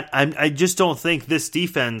than that, I just don't think this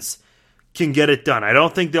defense can get it done. I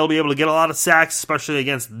don't think they'll be able to get a lot of sacks, especially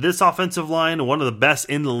against this offensive line, one of the best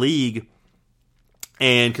in the league.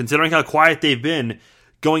 And considering how quiet they've been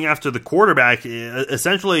going after the quarterback,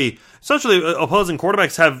 essentially opposing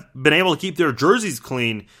quarterbacks have been able to keep their jerseys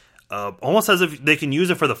clean, almost as if they can use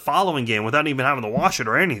it for the following game without even having to wash it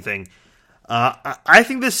or anything. I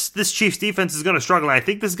think this Chiefs defense is going to struggle. I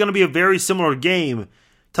think this is going to be a very similar game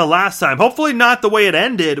to last time. Hopefully not the way it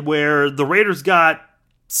ended, where the Raiders got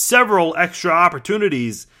several extra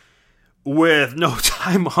opportunities with no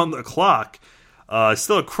time on the clock.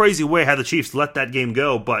 Still a crazy way how the Chiefs let that game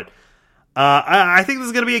go, but I think this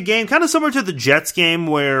is going to be a game kind of similar to the Jets game,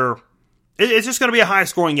 where it's just going to be a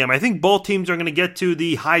high-scoring game. I think both teams are going to get to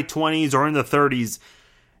the high 20s or in the 30s.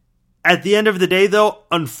 At the end of the day, though,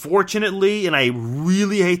 unfortunately, and I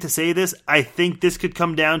really hate to say this, I think this could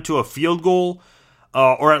come down to a field goal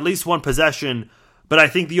or at least one possession. But I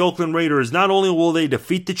think the Oakland Raiders, not only will they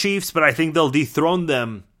defeat the Chiefs, but I think they'll dethrone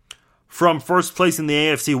them from first place in the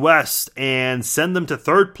AFC West and send them to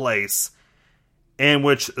third place, in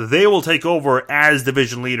which they will take over as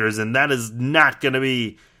division leaders. And that is not going to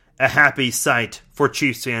be a happy sight for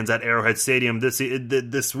Chiefs fans at Arrowhead Stadium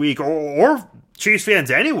this week, or Chiefs fans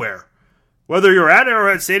anywhere. Whether you're at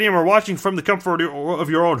Arrowhead Stadium or watching from the comfort of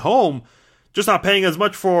your own home, just not paying as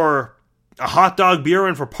much for a hot dog, beer,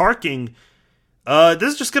 and for parking, this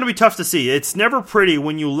is just going to be tough to see. It's never pretty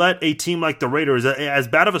when you let a team like the Raiders, as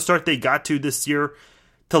bad of a start they got to this year,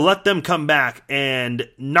 to let them come back and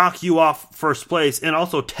knock you off first place and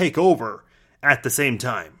also take over at the same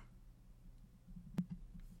time.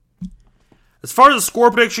 As far as the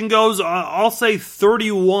score prediction goes, I'll say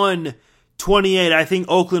 31-28. I think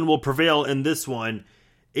Oakland will prevail in this one.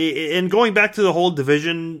 And going back to the whole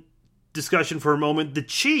division discussion for a moment, the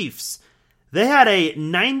Chiefs, they had a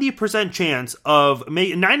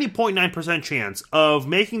 90.9% chance of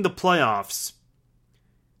making the playoffs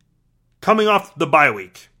coming off the bye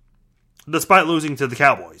week, despite losing to the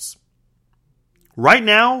Cowboys. Right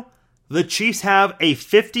now, the Chiefs have a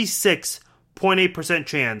 56.8%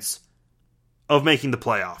 chance of making the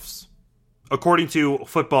playoffs, according to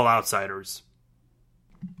Football Outsiders.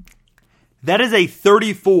 That is a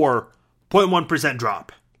 34.1%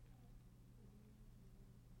 drop.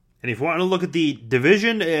 And if you want to look at the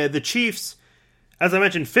division, the Chiefs, as I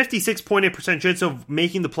mentioned, 56.8% chance of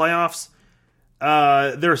making the playoffs.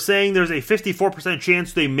 They're saying there's a 54%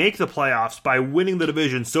 chance they make the playoffs by winning the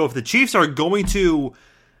division. So if the Chiefs are going to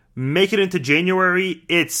make it into January,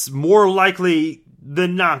 it's more likely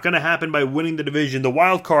than not going to happen by winning the division. The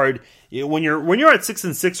wild card, when you're at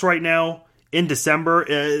 6-6 right now in December,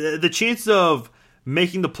 the chances of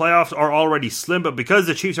making the playoffs are already slim. But because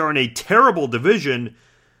the Chiefs are in a terrible division,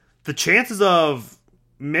 the chances of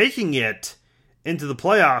making it into the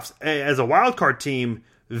playoffs as a wild card team,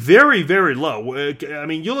 very, very low. I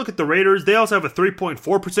mean, you look at the Raiders, they also have a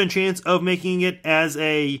 3.4% chance of making it as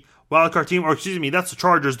a wild card team. Or excuse me, that's the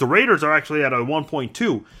Chargers. The Raiders are actually at a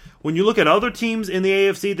 1.2. When you look at other teams in the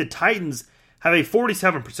AFC, the Titans have a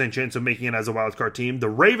 47% chance of making it as a wild card team. The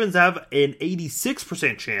Ravens have an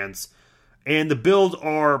 86% chance. And the Bills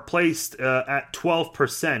are placed at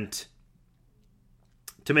 12%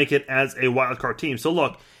 to make it as a wildcard team. So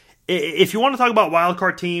look, if you want to talk about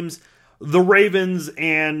wildcard teams, the Ravens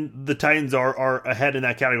and the Titans are ahead in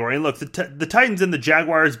that category. And look, the Titans and the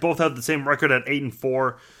Jaguars both have the same record at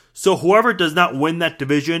 8-4. So whoever does not win that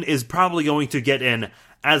division is probably going to get in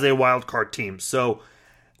as a wildcard team. So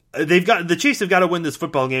the Chiefs have got to win this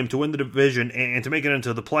football game to win the division and to make it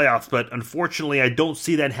into the playoffs. But unfortunately, I don't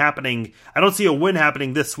see that happening. I don't see a win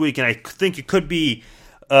happening this week, and I think it could be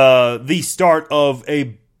the start of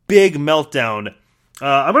a big meltdown.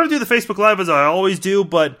 I'm going to do the Facebook Live as I always do,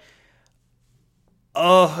 but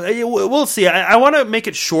we'll see. I want to make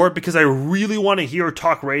it short because I really want to hear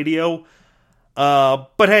talk radio. But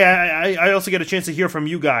hey, I also get a chance to hear from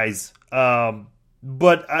you guys.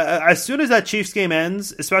 But as soon as that Chiefs game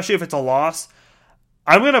ends, especially if it's a loss,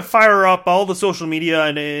 I'm going to fire up all the social media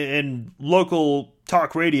and local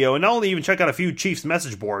talk radio, and not only even check out a few Chiefs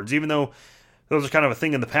message boards, even though those are kind of a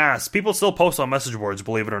thing in the past. People still post on message boards,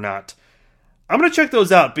 believe it or not. I'm going to check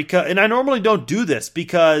those out, and I normally don't do this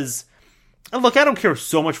because, look, I don't care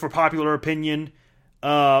so much for popular opinion.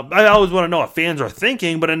 I always want to know what fans are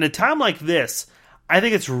thinking, but in a time like this, I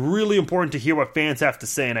think it's really important to hear what fans have to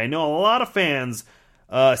say. And I know a lot of fans,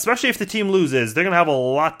 especially if the team loses, they're going to have a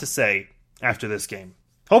lot to say after this game.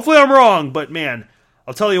 Hopefully I'm wrong, but man,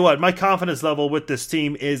 I'll tell you what, my confidence level with this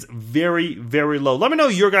team is very, very low. Let me know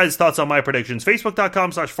your guys' thoughts on my predictions.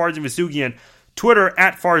 Facebook.com/FarzineVesugian, Twitter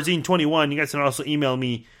 @Farzine21. You guys can also email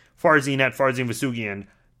me, Farzine at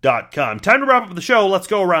FarzineVesugian.com. Time to wrap up the show. Let's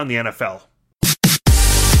go around the NFL.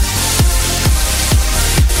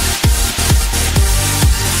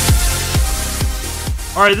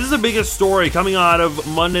 All right, this is the biggest story coming out of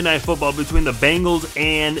Monday Night Football between the Bengals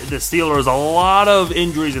and the Steelers. A lot of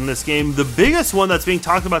injuries in this game. The biggest one that's being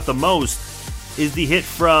talked about the most is the hit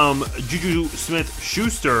from Juju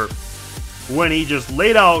Smith-Schuster when he just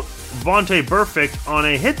laid out Vontae Burfict on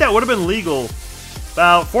a hit that would have been legal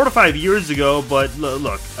about 4 to 5 years ago. But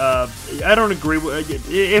look, I don't agree.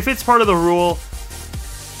 If it's part of the rule,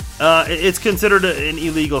 it's considered an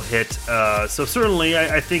illegal hit. So certainly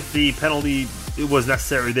I think the penalty was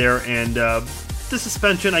necessary there, and the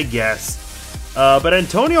suspension, I guess. But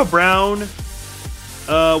Antonio Brown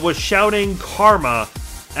was shouting karma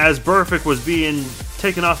as Burfict was being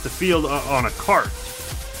taken off the field on a cart.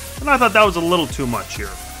 And I thought that was a little too much here.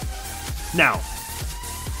 Now,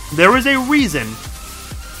 there is a reason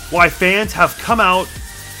why fans have come out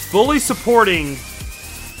fully supporting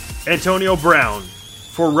Antonio Brown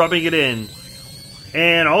for rubbing it in,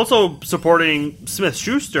 and also supporting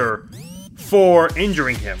Smith-Schuster for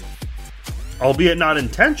injuring him, albeit not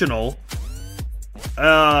intentional.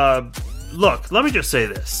 Look, let me just say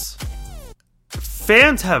this.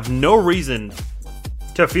 Fans have no reason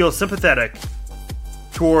to feel sympathetic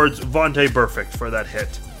towards Vontae Burfict for that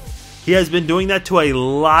hit. He has been doing that to a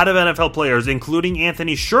lot of NFL players, including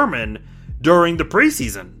Anthony Sherman, during the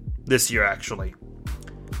preseason this year, actually.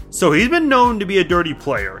 So he's been known to be a dirty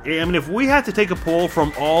player. I mean, if we had to take a poll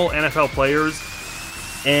from all NFL players,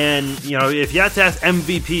 and, you know, if you had to ask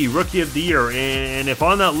MVP, Rookie of the Year, and if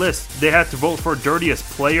on that list they had to vote for dirtiest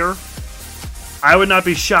player, I would not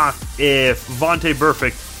be shocked if Vontae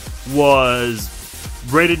Burfict was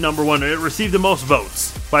rated number one. It received the most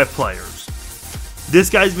votes by players. This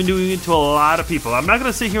guy's been doing it to a lot of people. I'm not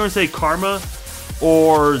going to sit here and say karma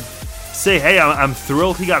or say, hey, I'm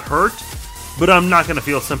thrilled he got hurt, but I'm not going to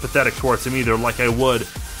feel sympathetic towards him either, like I would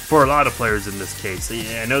for a lot of players in this case.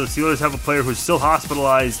 I know the Steelers have a player who's still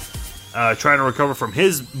hospitalized, trying to recover from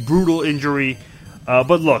his brutal injury.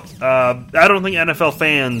 But look, I don't think NFL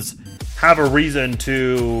fans have a reason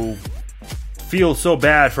to feel so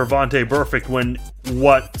bad for Vontae Burfict when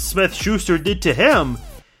what Smith-Schuster did to him,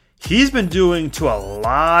 he's been doing to a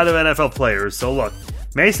lot of NFL players. So look,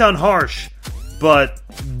 may sound harsh, but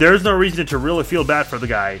there's no reason to really feel bad for the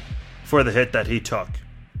guy for the hit that he took.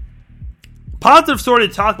 Positive story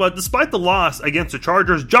to talk about, despite the loss against the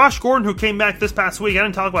Chargers, Josh Gordon, who came back this past week, I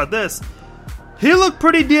didn't talk about this, he looked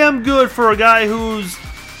pretty damn good for a guy who's,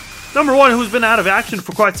 number one, who's been out of action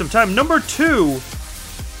for quite some time. Number two,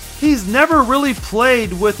 he's never really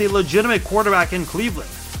played with a legitimate quarterback in Cleveland.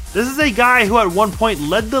 This is a guy who at one point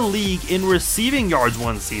led the league in receiving yards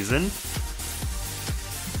one season.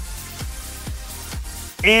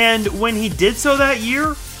 And when he did so that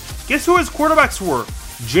year, guess who his quarterbacks were?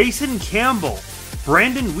 Jason Campbell,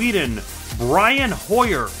 Brandon Weeden, Brian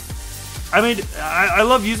Hoyer. I mean, I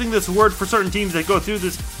love using this word for certain teams that go through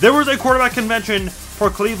this. There was a quarterback convention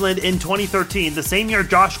for Cleveland in 2013, the same year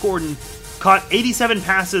Josh Gordon caught 87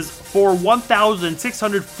 passes for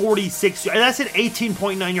 1,646 yards. That's an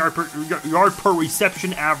 18.9 yard per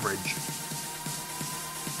reception average.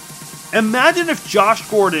 Imagine if Josh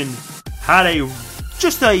Gordon had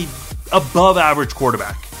just a above average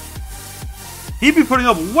quarterback. He'd be putting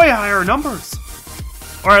up way higher numbers.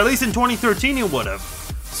 Or at least in 2013 he would have.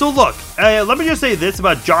 So look, let me just say this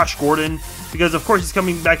about Josh Gordon, because of course he's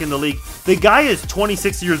coming back in the league. The guy is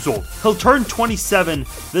 26 years old. He'll turn 27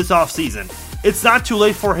 this offseason. It's not too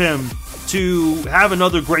late for him to have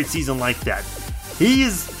another great season like that.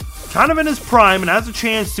 He's kind of in his prime and has a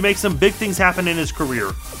chance to make some big things happen in his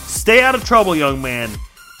career. Stay out of trouble, young man,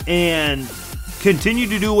 and continue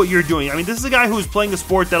to do what you're doing. I mean, this is a guy who's playing a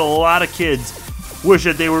sport that a lot of kids wish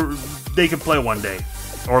that they could play one day.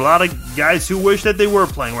 Or a lot of guys who wish that they were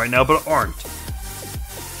playing right now but aren't.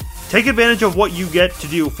 Take advantage of what you get to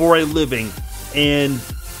do for a living. And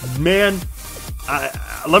man,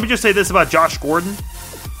 let me just say this about Josh Gordon.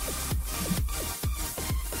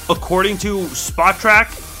 According to Spot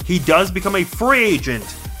Track, he does become a free agent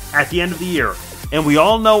at the end of the year. And we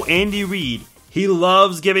all know Andy Reid. He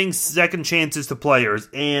loves giving second chances to players.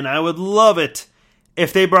 And I would love it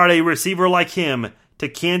if they brought a receiver like him to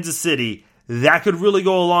Kansas City. That could really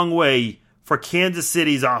go a long way for Kansas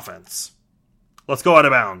City's offense. Let's go out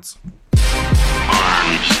of bounds.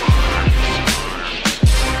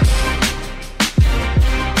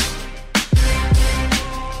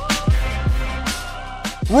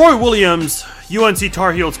 Roy Williams, UNC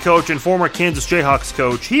Tar Heels coach and former Kansas Jayhawks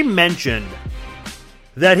coach, he mentioned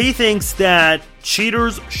that he thinks that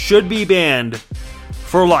cheaters should be banned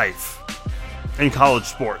for life in college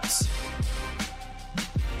sports.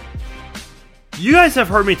 You guys have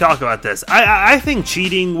heard me talk about this. I think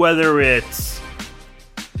cheating, whether it's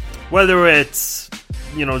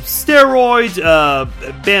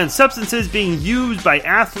steroids, banned substances being used by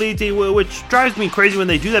athletes, which drives me crazy when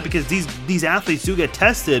they do that, because these athletes do get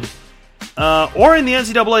tested. Or in the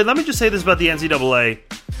NCAA, let me just say this about the NCAA.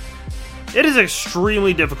 It is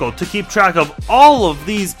extremely difficult to keep track of all of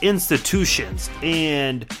these institutions,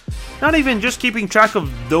 and not even just keeping track of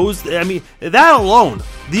those. I mean, that alone,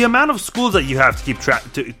 the amount of schools that you have to keep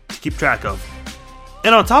track of,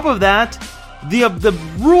 and on top of that, the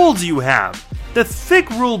rules you have, the thick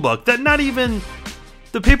rule book that not even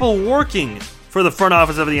the people working for the front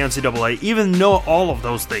office of the NCAA even know all of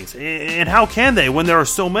those things. And how can they when there are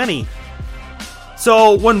so many?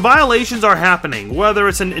 So when violations are happening, whether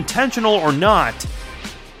it's an intentional or not,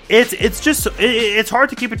 it's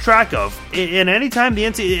hard to keep a track of. And anytime the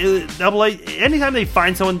NCAA, anytime they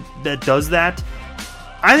find someone that does that,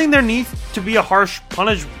 I think there needs to be a harsh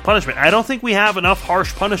punishment. I don't think we have enough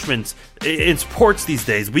harsh punishments in sports these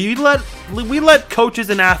days. We let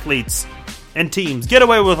coaches and athletes and teams get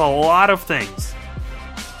away with a lot of things.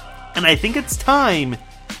 And I think it's time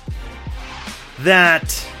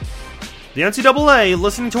that the NCAA,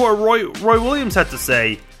 listening to what Roy Williams had to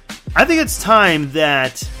say, I think it's time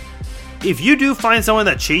that if you do find someone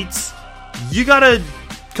that cheats, you gotta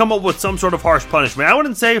come up with some sort of harsh punishment. I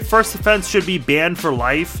wouldn't say first offense should be banned for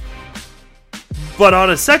life, but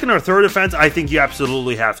on a second or third offense, I think you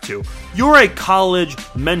absolutely have to. You're a college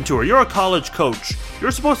mentor. You're a college coach.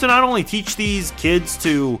 You're supposed to not only teach these kids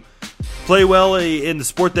to play well in the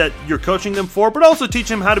sport that you're coaching them for, but also teach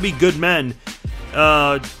them how to be good men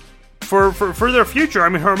for their future. I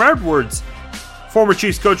mean, Herm Edwards, former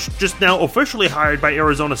Chiefs coach, just now officially hired by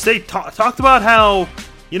Arizona State, talked about how,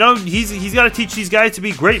 he's got to teach these guys to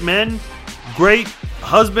be great men, great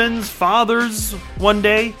husbands, fathers one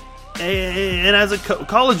day. And as a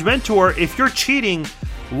college mentor, if you're cheating,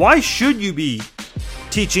 why should you be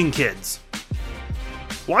teaching kids?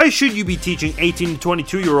 Why should you be teaching 18 to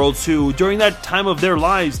 22-year-olds who, during that time of their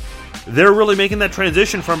lives, they're really making that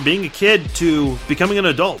transition from being a kid to becoming an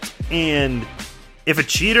adult? And if a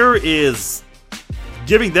cheater is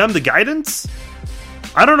giving them the guidance,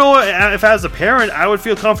 I don't know if as a parent I would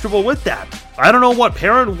feel comfortable with that. I don't know what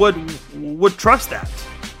parent would trust that.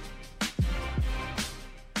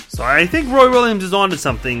 So I think Roy Williams is onto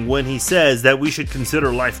something when he says that we should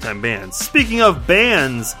consider lifetime bans. Speaking of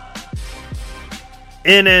bans,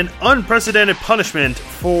 in an unprecedented punishment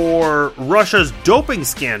for Russia's doping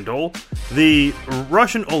scandal, the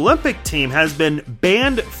Russian Olympic team has been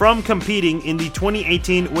banned from competing in the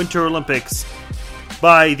 2018 Winter Olympics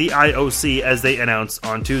by the IOC, as they announced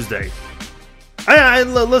on Tuesday. I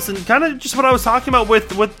listen, kind of just what I was talking about with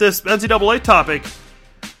this NCAA topic.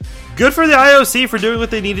 Good for the IOC for doing what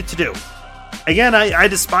they needed to do. Again, I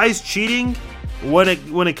despise cheating when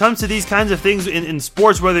it comes to these kinds of things in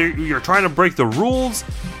sports. Whether you're trying to break the rules,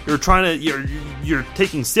 you're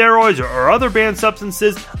taking steroids or other banned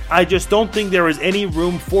substances, I just don't think there is any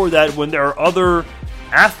room for that when there are other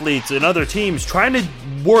athletes and other teams trying to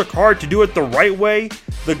work hard to do it the right way,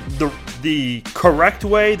 the correct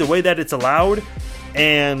way, the way that it's allowed.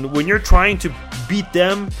 And when you're trying to beat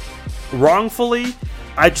them wrongfully,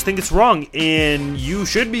 I just think it's wrong, and you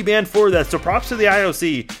should be banned for that. So props to the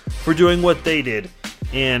IOC for doing what they did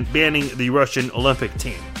and banning the Russian Olympic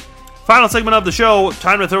team. Final segment of the show,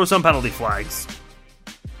 time to throw some penalty flags.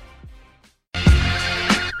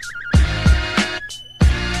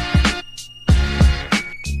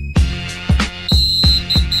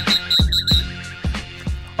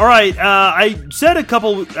 All right, I said a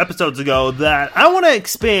couple episodes ago that I want to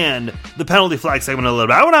expand the penalty flag segment a little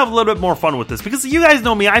bit. I want to have a little bit more fun with this because you guys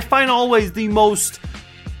know me. I find always the most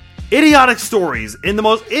idiotic stories and the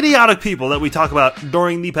most idiotic people that we talk about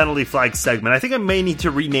during the penalty flag segment. I think I may need to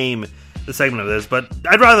rename the segment of this, but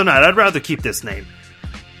I'd rather not. I'd rather keep this name.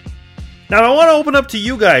 Now, I want to open up to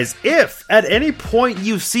you guys. If at any point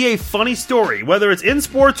you see a funny story, whether it's in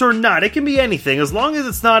sports or not, it can be anything, as long as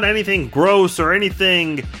it's not anything gross or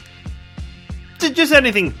anything, just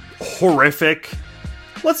anything horrific,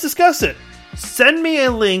 let's discuss it. Send me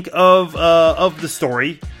a link of the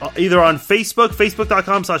story, either on Facebook,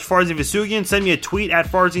 facebook.com/FarzineVesugian, send me a tweet at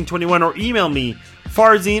Farzine21, or email me,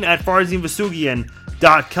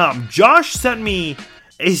 farzine@FarzineVesugian.com. Josh sent me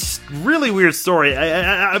a really weird story.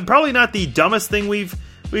 I'm probably not the dumbest thing we've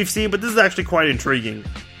seen, but this is actually quite intriguing.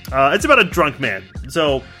 It's about a drunk man,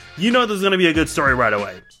 so you know there's going to be a good story right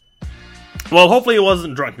away. Well, hopefully it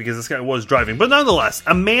wasn't drunk because this guy was driving, but nonetheless,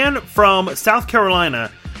 a man from South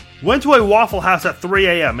Carolina went to a Waffle House at 3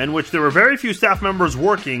 a.m., in which there were very few staff members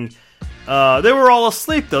working. They were all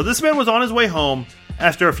asleep, though. This man was on his way home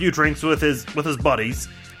after a few drinks with his buddies.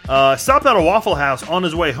 Stopped at a Waffle House on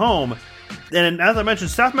his way home. And as I mentioned,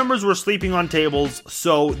 staff members were sleeping on tables.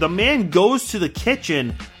 So the man goes to the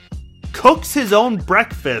kitchen, cooks his own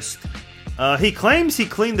breakfast. He claims he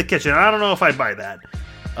cleaned the kitchen. I don't know if I'd buy that.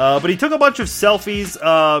 But he took a bunch of selfies.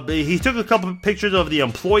 He took a couple of pictures of the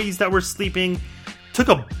employees that were sleeping. Took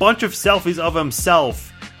a bunch of selfies of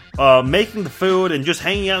himself making the food and just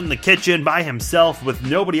hanging out in the kitchen by himself with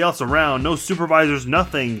nobody else around. No supervisors,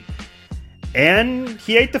 nothing. And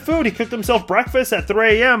he ate the food. He cooked himself breakfast at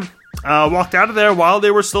 3 a.m. Walked out of there while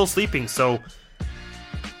they were still sleeping. So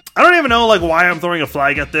I don't even know why I'm throwing a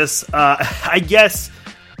flag at this. I guess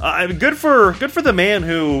good for the man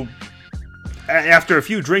who, after a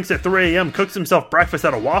few drinks at 3 a.m., cooks himself breakfast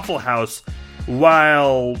at a Waffle House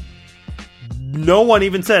while no one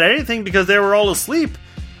even said anything because they were all asleep.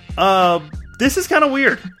 This is kind of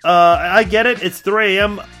weird. I get it. It's 3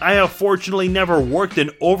 a.m. I have fortunately never worked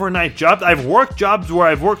an overnight job. I've worked jobs where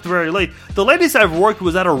I've worked very late. The latest I've worked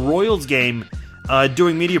was at a Royals game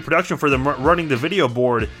doing media production for them, running the video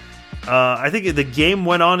board. I think the game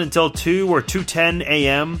went on until 2 or 2:10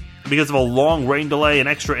 a.m. because of a long rain delay and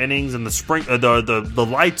extra innings, and the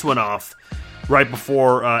lights went off right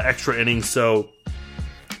before extra innings. So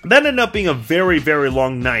that ended up being a very, very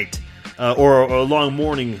long night. Or a long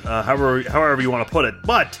morning, however you want to put it.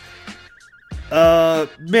 But,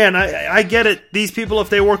 man, I get it. These people,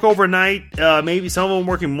 if they work overnight, maybe some of them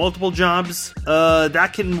working multiple jobs,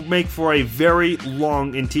 that can make for a very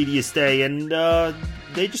long and tedious day, and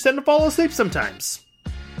they just tend to fall asleep sometimes.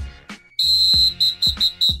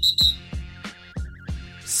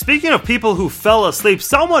 Speaking of people who fell asleep,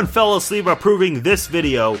 someone fell asleep approving this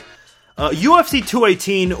video. UFC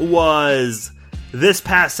 218 was this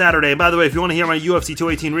past Saturday. And by the way, if you want to hear my UFC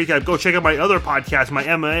 218 recap, go check out my other podcast, my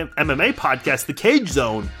MMA podcast, The Cage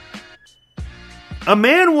Zone. A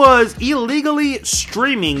man was illegally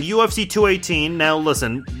streaming UFC 218. Now,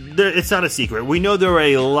 listen, it's not a secret. We know there are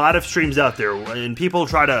a lot of streams out there, and people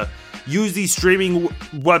try to use these streaming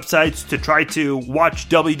websites to try to watch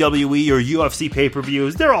WWE or UFC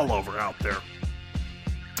pay-per-views. They're all over out there.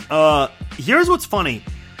 Here's what's funny.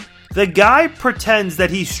 The guy pretends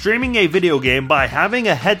that he's streaming a video game by having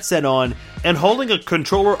a headset on and holding a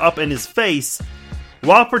controller up in his face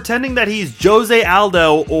while pretending that he's Jose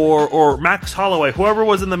Aldo or Max Holloway, whoever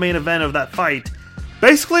was in the main event of that fight.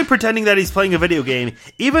 Basically pretending that he's playing a video game,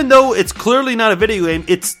 even though it's clearly not a video game.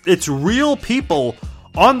 It's real people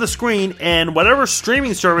on the screen, and whatever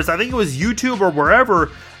streaming service, I think it was YouTube or wherever,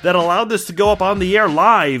 that allowed this to go up on the air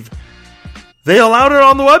live, they allowed it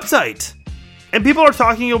on the website. And people are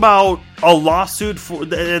talking about a lawsuit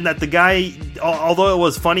and that the guy, although it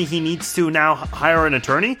was funny, he needs to now hire an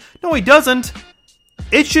attorney. No, he doesn't.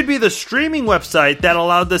 It should be the streaming website that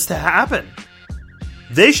allowed this to happen.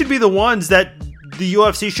 They should be the ones that the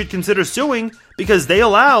UFC should consider suing because they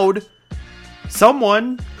allowed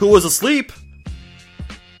someone who was asleep.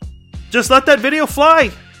 Just let that video fly.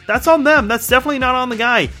 That's on them. That's definitely not on the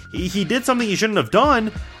guy. He did something he shouldn't have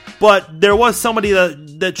done. But there was somebody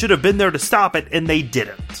that should have been there to stop it, and they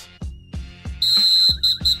didn't.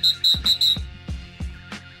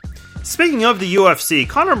 Speaking of the UFC,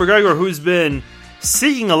 Conor McGregor, who's been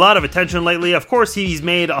seeking a lot of attention lately, of course he's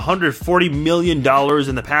made $140 million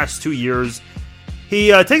in the past 2 years.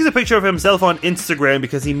 He takes a picture of himself on Instagram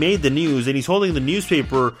because he made the news, and he's holding the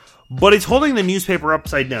newspaper, but he's holding the newspaper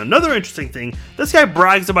upside down. Another interesting thing, this guy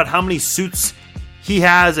brags about how many suits he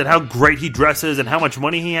has and how great he dresses and how much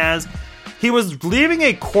money he has. He was leaving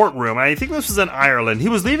a courtroom, I think this was in Ireland. He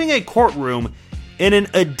was leaving a courtroom in an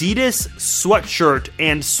Adidas sweatshirt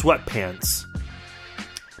and sweatpants.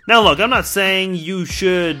 Now look, I'm not saying you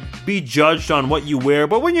should be judged on what you wear,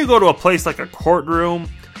 but when you go to a place like a courtroom,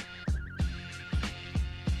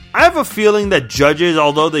 I have a feeling that judges,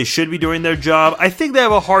 although they should be doing their job, I think they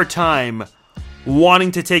have a hard time wanting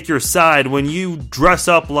to take your side when you dress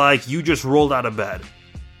up like you just rolled out of bed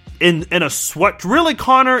in a sweat, really,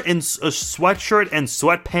 Connor, in a sweatshirt and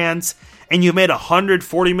sweatpants, and you made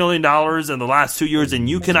 $140 million in the last 2 years, and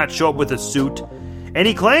you cannot show up with a suit. And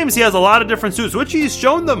he claims he has a lot of different suits, which he's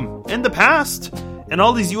shown them in the past and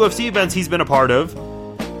all these UFC events he's been a part of.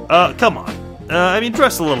 Come on, I mean,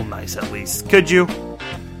 dress a little nice at least, could you?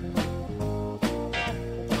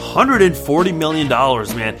 $140 million,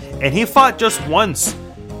 man. And he fought just once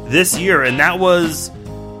this year, and that was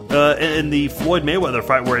in the Floyd Mayweather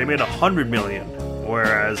fight where he made $100 million,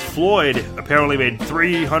 whereas Floyd apparently made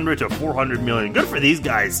 $300 to $400 million. Good for these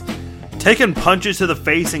guys taking punches to the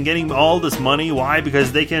face and getting all this money. Why?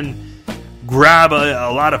 Because they can grab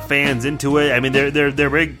a lot of fans into it. I mean, they're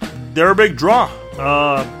a big draw,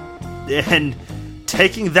 and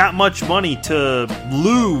taking that much money to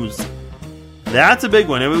lose, that's a big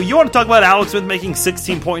one. I mean, you want to talk about Alex Smith making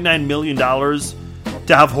 $16.9 million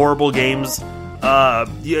to have horrible games?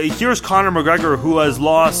 Here's Conor McGregor, who has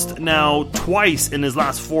lost now twice in his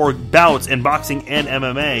last 4 bouts in boxing and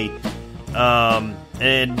MMA.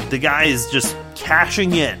 And the guy is just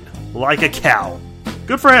cashing in like a cow.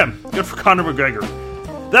 Good for him. Good for Conor McGregor.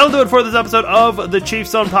 That'll do it for this episode of the Chiefs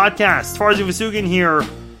Zone Podcast. Farzin Vousoughian here,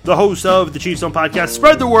 the host of the Chiefs Zone Podcast.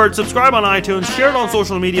 Spread the word, subscribe on iTunes, share it on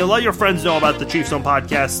social media, let your friends know about the Chiefs Zone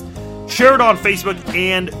Podcast. Share it on Facebook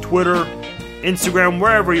and Twitter, Instagram,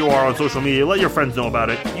 wherever you are on social media. Let your friends know about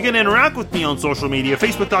it. You can interact with me on social media,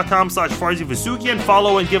 facebook.com/Farzin Vousoughian.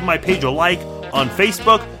 Follow and give my page a like on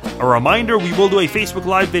Facebook. A reminder, we will do a Facebook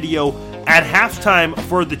Live video at halftime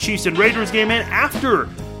for the Chiefs and Raiders game and after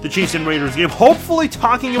the Chiefs and Raiders game. Hopefully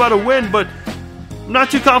talking about a win, but I'm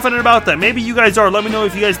not too confident about that. Maybe you guys are. Let me know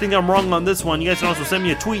if you guys think I'm wrong on this one. You guys can also send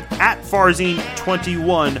me a tweet at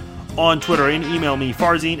Farzin21 on Twitter and email me,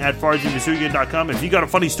 Farzin@FarzinVousoughian.com. If you got a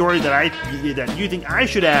funny story that you think I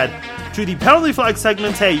should add to the penalty flag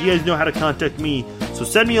segments, hey, you guys know how to contact me. So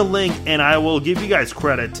send me a link and I will give you guys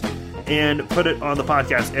credit and put it on the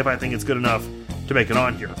podcast if I think it's good enough to make it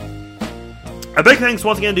on here. A big thanks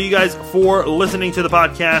once again to you guys for listening to the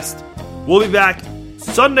podcast. We'll be back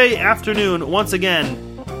Sunday afternoon once again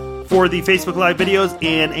for the Facebook Live videos,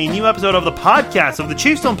 and a new episode of the podcast, of the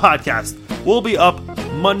Chiefs Zone Podcast, will be up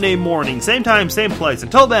Monday morning. Same time, same place.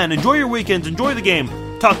 Until then, enjoy your weekends, enjoy the game.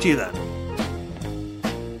 Talk to you then.